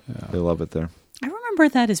 yeah. They love it there. I remember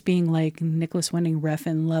that as being like Nicholas Winding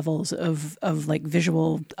Refn levels of like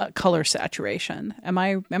visual color saturation. Am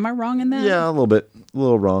I wrong in that? Yeah, a little bit. A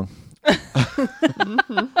little wrong.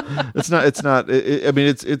 It's not.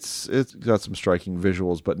 It's got some striking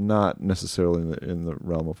visuals, but not necessarily in the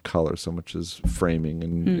realm of color so much as framing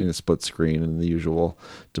and in a split screen and the usual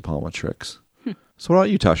De Palma tricks. So what about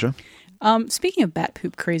you, Tasha? Speaking of bat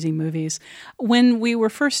poop crazy movies, when we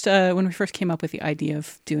first came up with the idea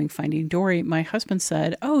of doing Finding Dory, my husband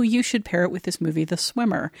said, "Oh, you should pair it with this movie, The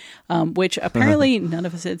Swimmer," which apparently none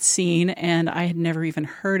of us had seen and I had never even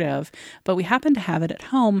heard of, but we happened to have it at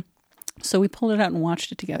home. So we pulled it out and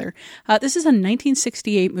watched it together. This is a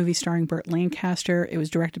 1968 movie starring Burt Lancaster. It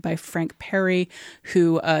was directed by Frank Perry,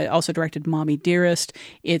 who also directed Mommy Dearest.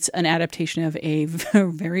 It's an adaptation of a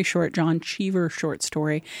very short John Cheever short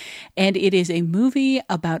story. And it is a movie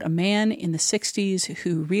about a man in the 60s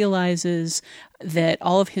who realizes that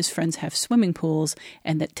all of his friends have swimming pools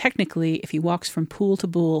and that technically if he walks from pool to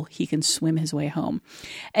pool, he can swim his way home.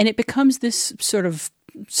 And it becomes this sort of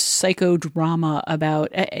psychodrama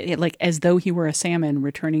about like as though he were a salmon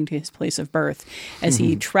returning to his place of birth as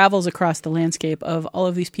he travels across the landscape of all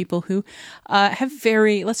of these people who have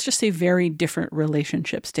very different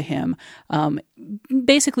relationships to him.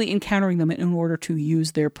 basically encountering them in order to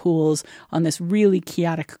use their pools on this really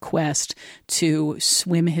chaotic quest to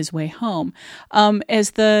swim his way home.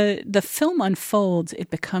 As the film unfolds, it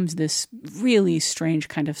becomes this really strange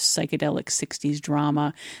kind of psychedelic 60s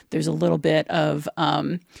drama. There's a little bit of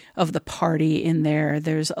the party in there.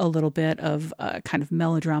 There's a little bit of kind of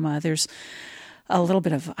melodrama. There's a little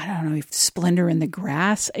bit of, I don't know, splendor in the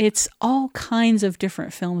grass. It's all kinds of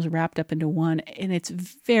different films wrapped up into one, and it's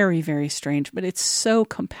very, very strange, but it's so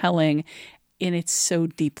compelling, and it's so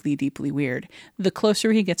deeply, deeply weird. The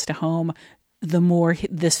closer he gets to home, the more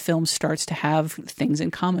this film starts to have things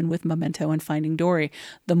in common with Memento and Finding Dory,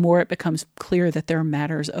 the more it becomes clear that there are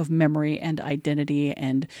matters of memory and identity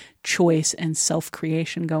and choice and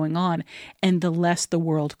self-creation going on, and the less the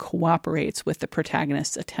world cooperates with the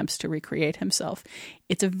protagonist's attempts to recreate himself.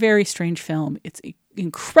 It's a very strange film. It's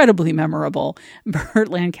incredibly memorable. Burt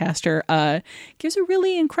Lancaster gives a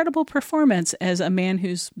really incredible performance as a man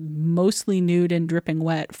who's mostly nude and dripping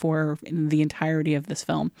wet for the entirety of this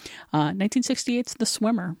film. 1968's The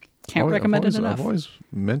Swimmer. Can't recommend it enough. I've always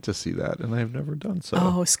meant to see that, and I've never done so.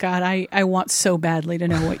 Oh, Scott, I want so badly to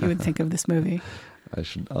know what you would think of this movie.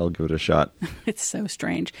 I'll give it a shot. It's so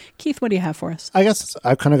strange. Keith, what do you have for us? I guess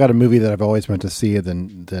I've kind of got a movie that I've always meant to see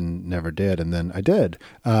and then never did, and then I did,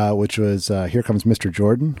 which was Here Comes Mr.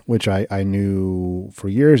 Jordan, which I knew for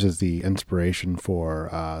years as the inspiration for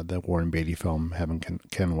the Warren Beatty film Heaven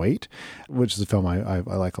Can Wait, which is a film I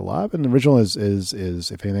like a lot. And the original is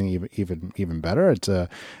if anything even better. It's a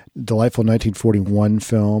delightful 1941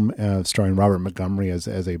 film starring Robert Montgomery as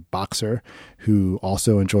a boxer who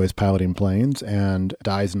also enjoys piloting planes and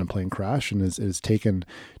dies in a plane crash and is taken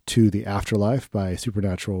to the afterlife by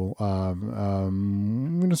supernatural,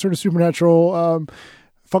 supernatural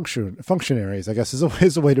functionaries, I guess is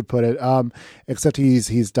a way to put it. Except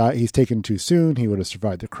he's taken too soon. He would have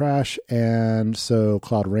survived the crash, and so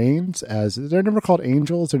Claude Rains, as they're never called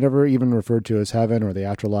angels, they're never even referred to as heaven or the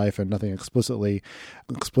afterlife, and nothing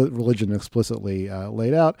religion explicitly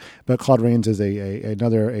laid out. But Claude Rains is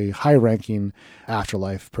a high-ranking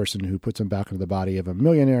afterlife person who puts him back into the body of a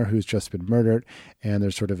millionaire who's just been murdered, and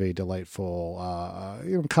there's sort of a delightful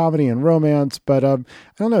comedy and romance. But I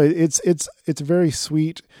don't know, it's a very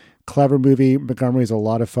sweet, clever movie. Montgomery's a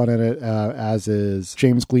lot of fun in it, as is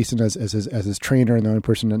James Gleason as his trainer, and the only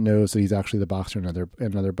person that knows that he's actually the boxer in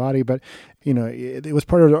another body. But it was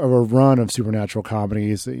part of a run of supernatural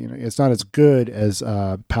comedies. It's not as good as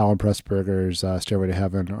Powell and Pressburger's Stairway to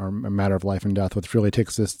Heaven or A Matter of Life and Death, which really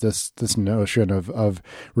takes this notion of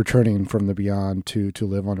returning from the beyond to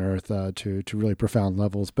live on Earth to really profound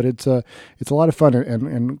levels. But it's a lot of fun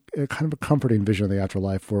and kind of a comforting vision of the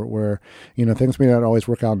afterlife where things may not always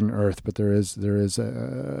work out on Earth, but there is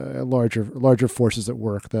larger forces at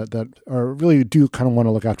work that are really do kind of want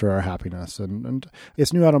to look after our happiness. And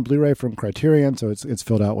it's new out on Blu-ray from Criterion, so it's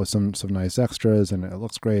filled out with some nice extras, and it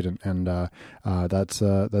looks great. And that's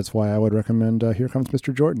why I would recommend Here Comes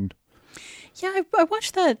Mr. Jordan. Yeah, I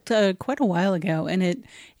watched that quite a while ago, and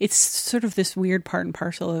it's sort of this weird part and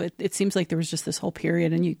parcel. It seems like there was just this whole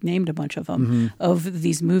period, and you named a bunch of them, of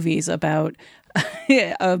these movies about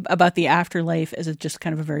the afterlife as just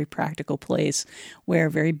kind of a very practical place where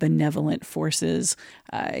very benevolent forces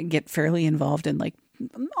get fairly involved in, like,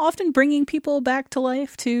 often bringing people back to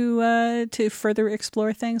life to further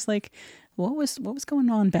explore things. Like, what was going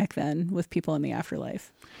on back then with people in the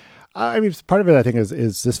afterlife? I mean, part of it, I think, is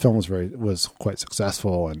this film was quite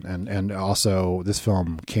successful, and also this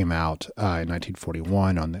film came out in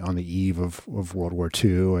 1941 on the eve of World War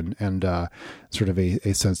II, and sort of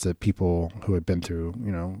a sense that people who had been through,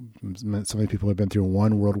 so many people had been through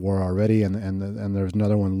one World War already, and there's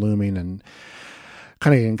another one looming, and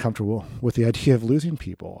kind of getting comfortable with the idea of losing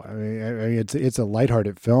people. I mean, it's a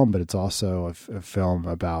lighthearted film, but it's also a film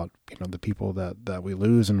about the people that we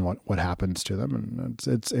lose and what happens to them, and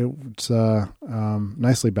it's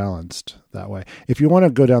nicely balanced that way. If you want to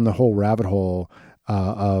go down the whole rabbit hole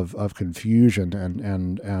of confusion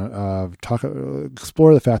and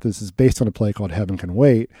explore the fact that this is based on a play called Heaven Can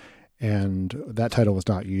Wait. And that title was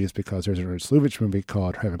not used because there's an Ernst Lubitsch movie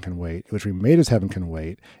called Heaven Can Wait. It was remade as Heaven Can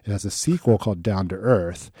Wait. It has a sequel called Down to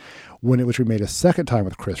Earth. When it was remade a second time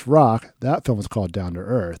with Chris Rock, that film was called Down to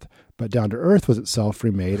Earth. But Down to Earth was itself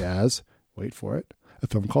remade as, wait for it, a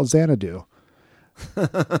film called Xanadu.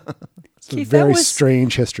 It's Keith, a very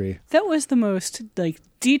strange history. That was the most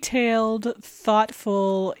detailed,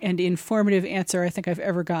 thoughtful, and informative answer I think I've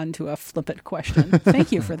ever gotten to a flippant question.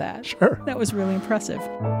 Thank you for that. Sure. That was really impressive.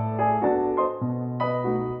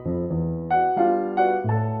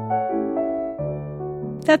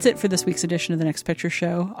 That's it for this week's edition of The Next Picture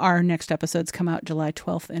Show. Our next episodes come out July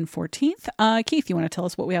 12th and 14th. Keith, you want to tell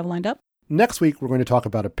us what we have lined up? Next week, we're going to talk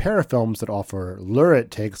about a pair of films that offer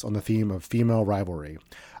lurid takes on the theme of female rivalry.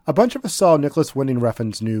 A bunch of us saw Nicholas Winding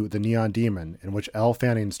Refn's new The Neon Demon, in which Elle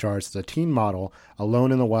Fanning stars as a teen model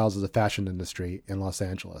alone in the wilds of the fashion industry in Los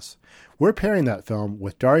Angeles. We're pairing that film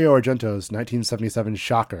with Dario Argento's 1977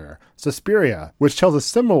 shocker, Suspiria, which tells a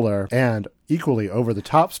similar and equally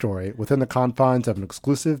over-the-top story within the confines of an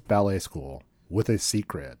exclusive ballet school with a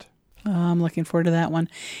secret. I'm looking forward to that one.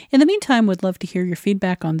 In the meantime, we'd love to hear your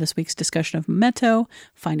feedback on this week's discussion of Memento,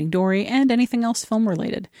 Finding Dory, and anything else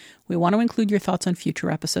film-related. We want to include your thoughts on future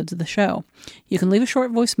episodes of the show. You can leave a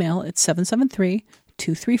short voicemail at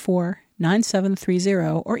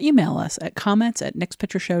 773-234-9730 or email us at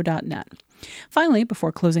comments@nextpictureshow.net. Finally,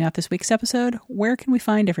 before closing out this week's episode, where can we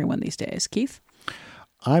find everyone these days? Keith?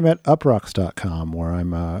 I'm at uprocks.com, where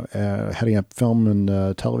I'm heading up film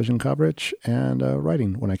and television coverage and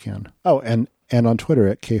writing when I can. Oh, and on Twitter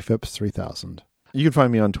at kphipps3000. You can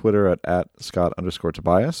find me on Twitter at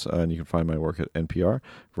Scott_Tobias, and you can find my work at NPR,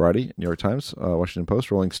 Variety, New York Times, Washington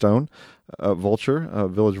Post, Rolling Stone, Vulture,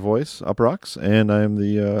 Village Voice, Uprocks, and I'm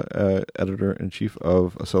the editor-in-chief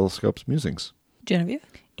of Oscilloscope's Musings. Genevieve?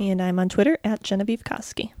 And I'm on Twitter at Genevieve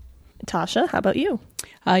Koski. Tasha, how about you?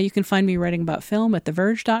 You can find me writing about film at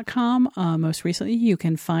TheVerge.com. Most recently, you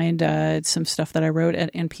can find some stuff that I wrote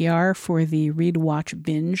at NPR for the Read, Watch,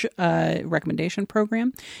 Binge recommendation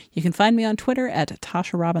program. You can find me on Twitter at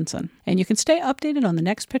Tasha Robinson. And you can stay updated on The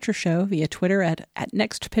Next Picture Show via Twitter at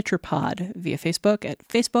NextPicturePod, via Facebook at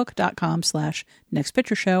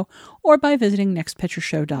Facebook.com/NextPictureShow, or by visiting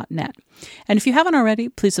NextPictureShow.net. And if you haven't already,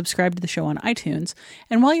 please subscribe to the show on iTunes.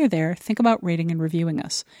 And while you're there, think about rating and reviewing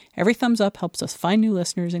us. Every thumbs up helps us find new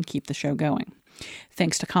listeners and keep the show going.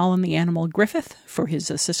 Thanks to Colin the Animal Griffith for his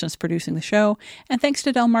assistance producing the show, and thanks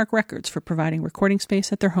to Delmark Records for providing recording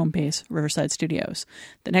space at their home base, Riverside Studios.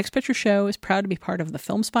 The Next Picture Show is proud to be part of the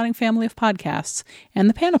Film Spotting family of podcasts and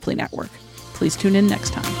the Panoply Network. Please tune in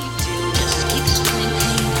next time.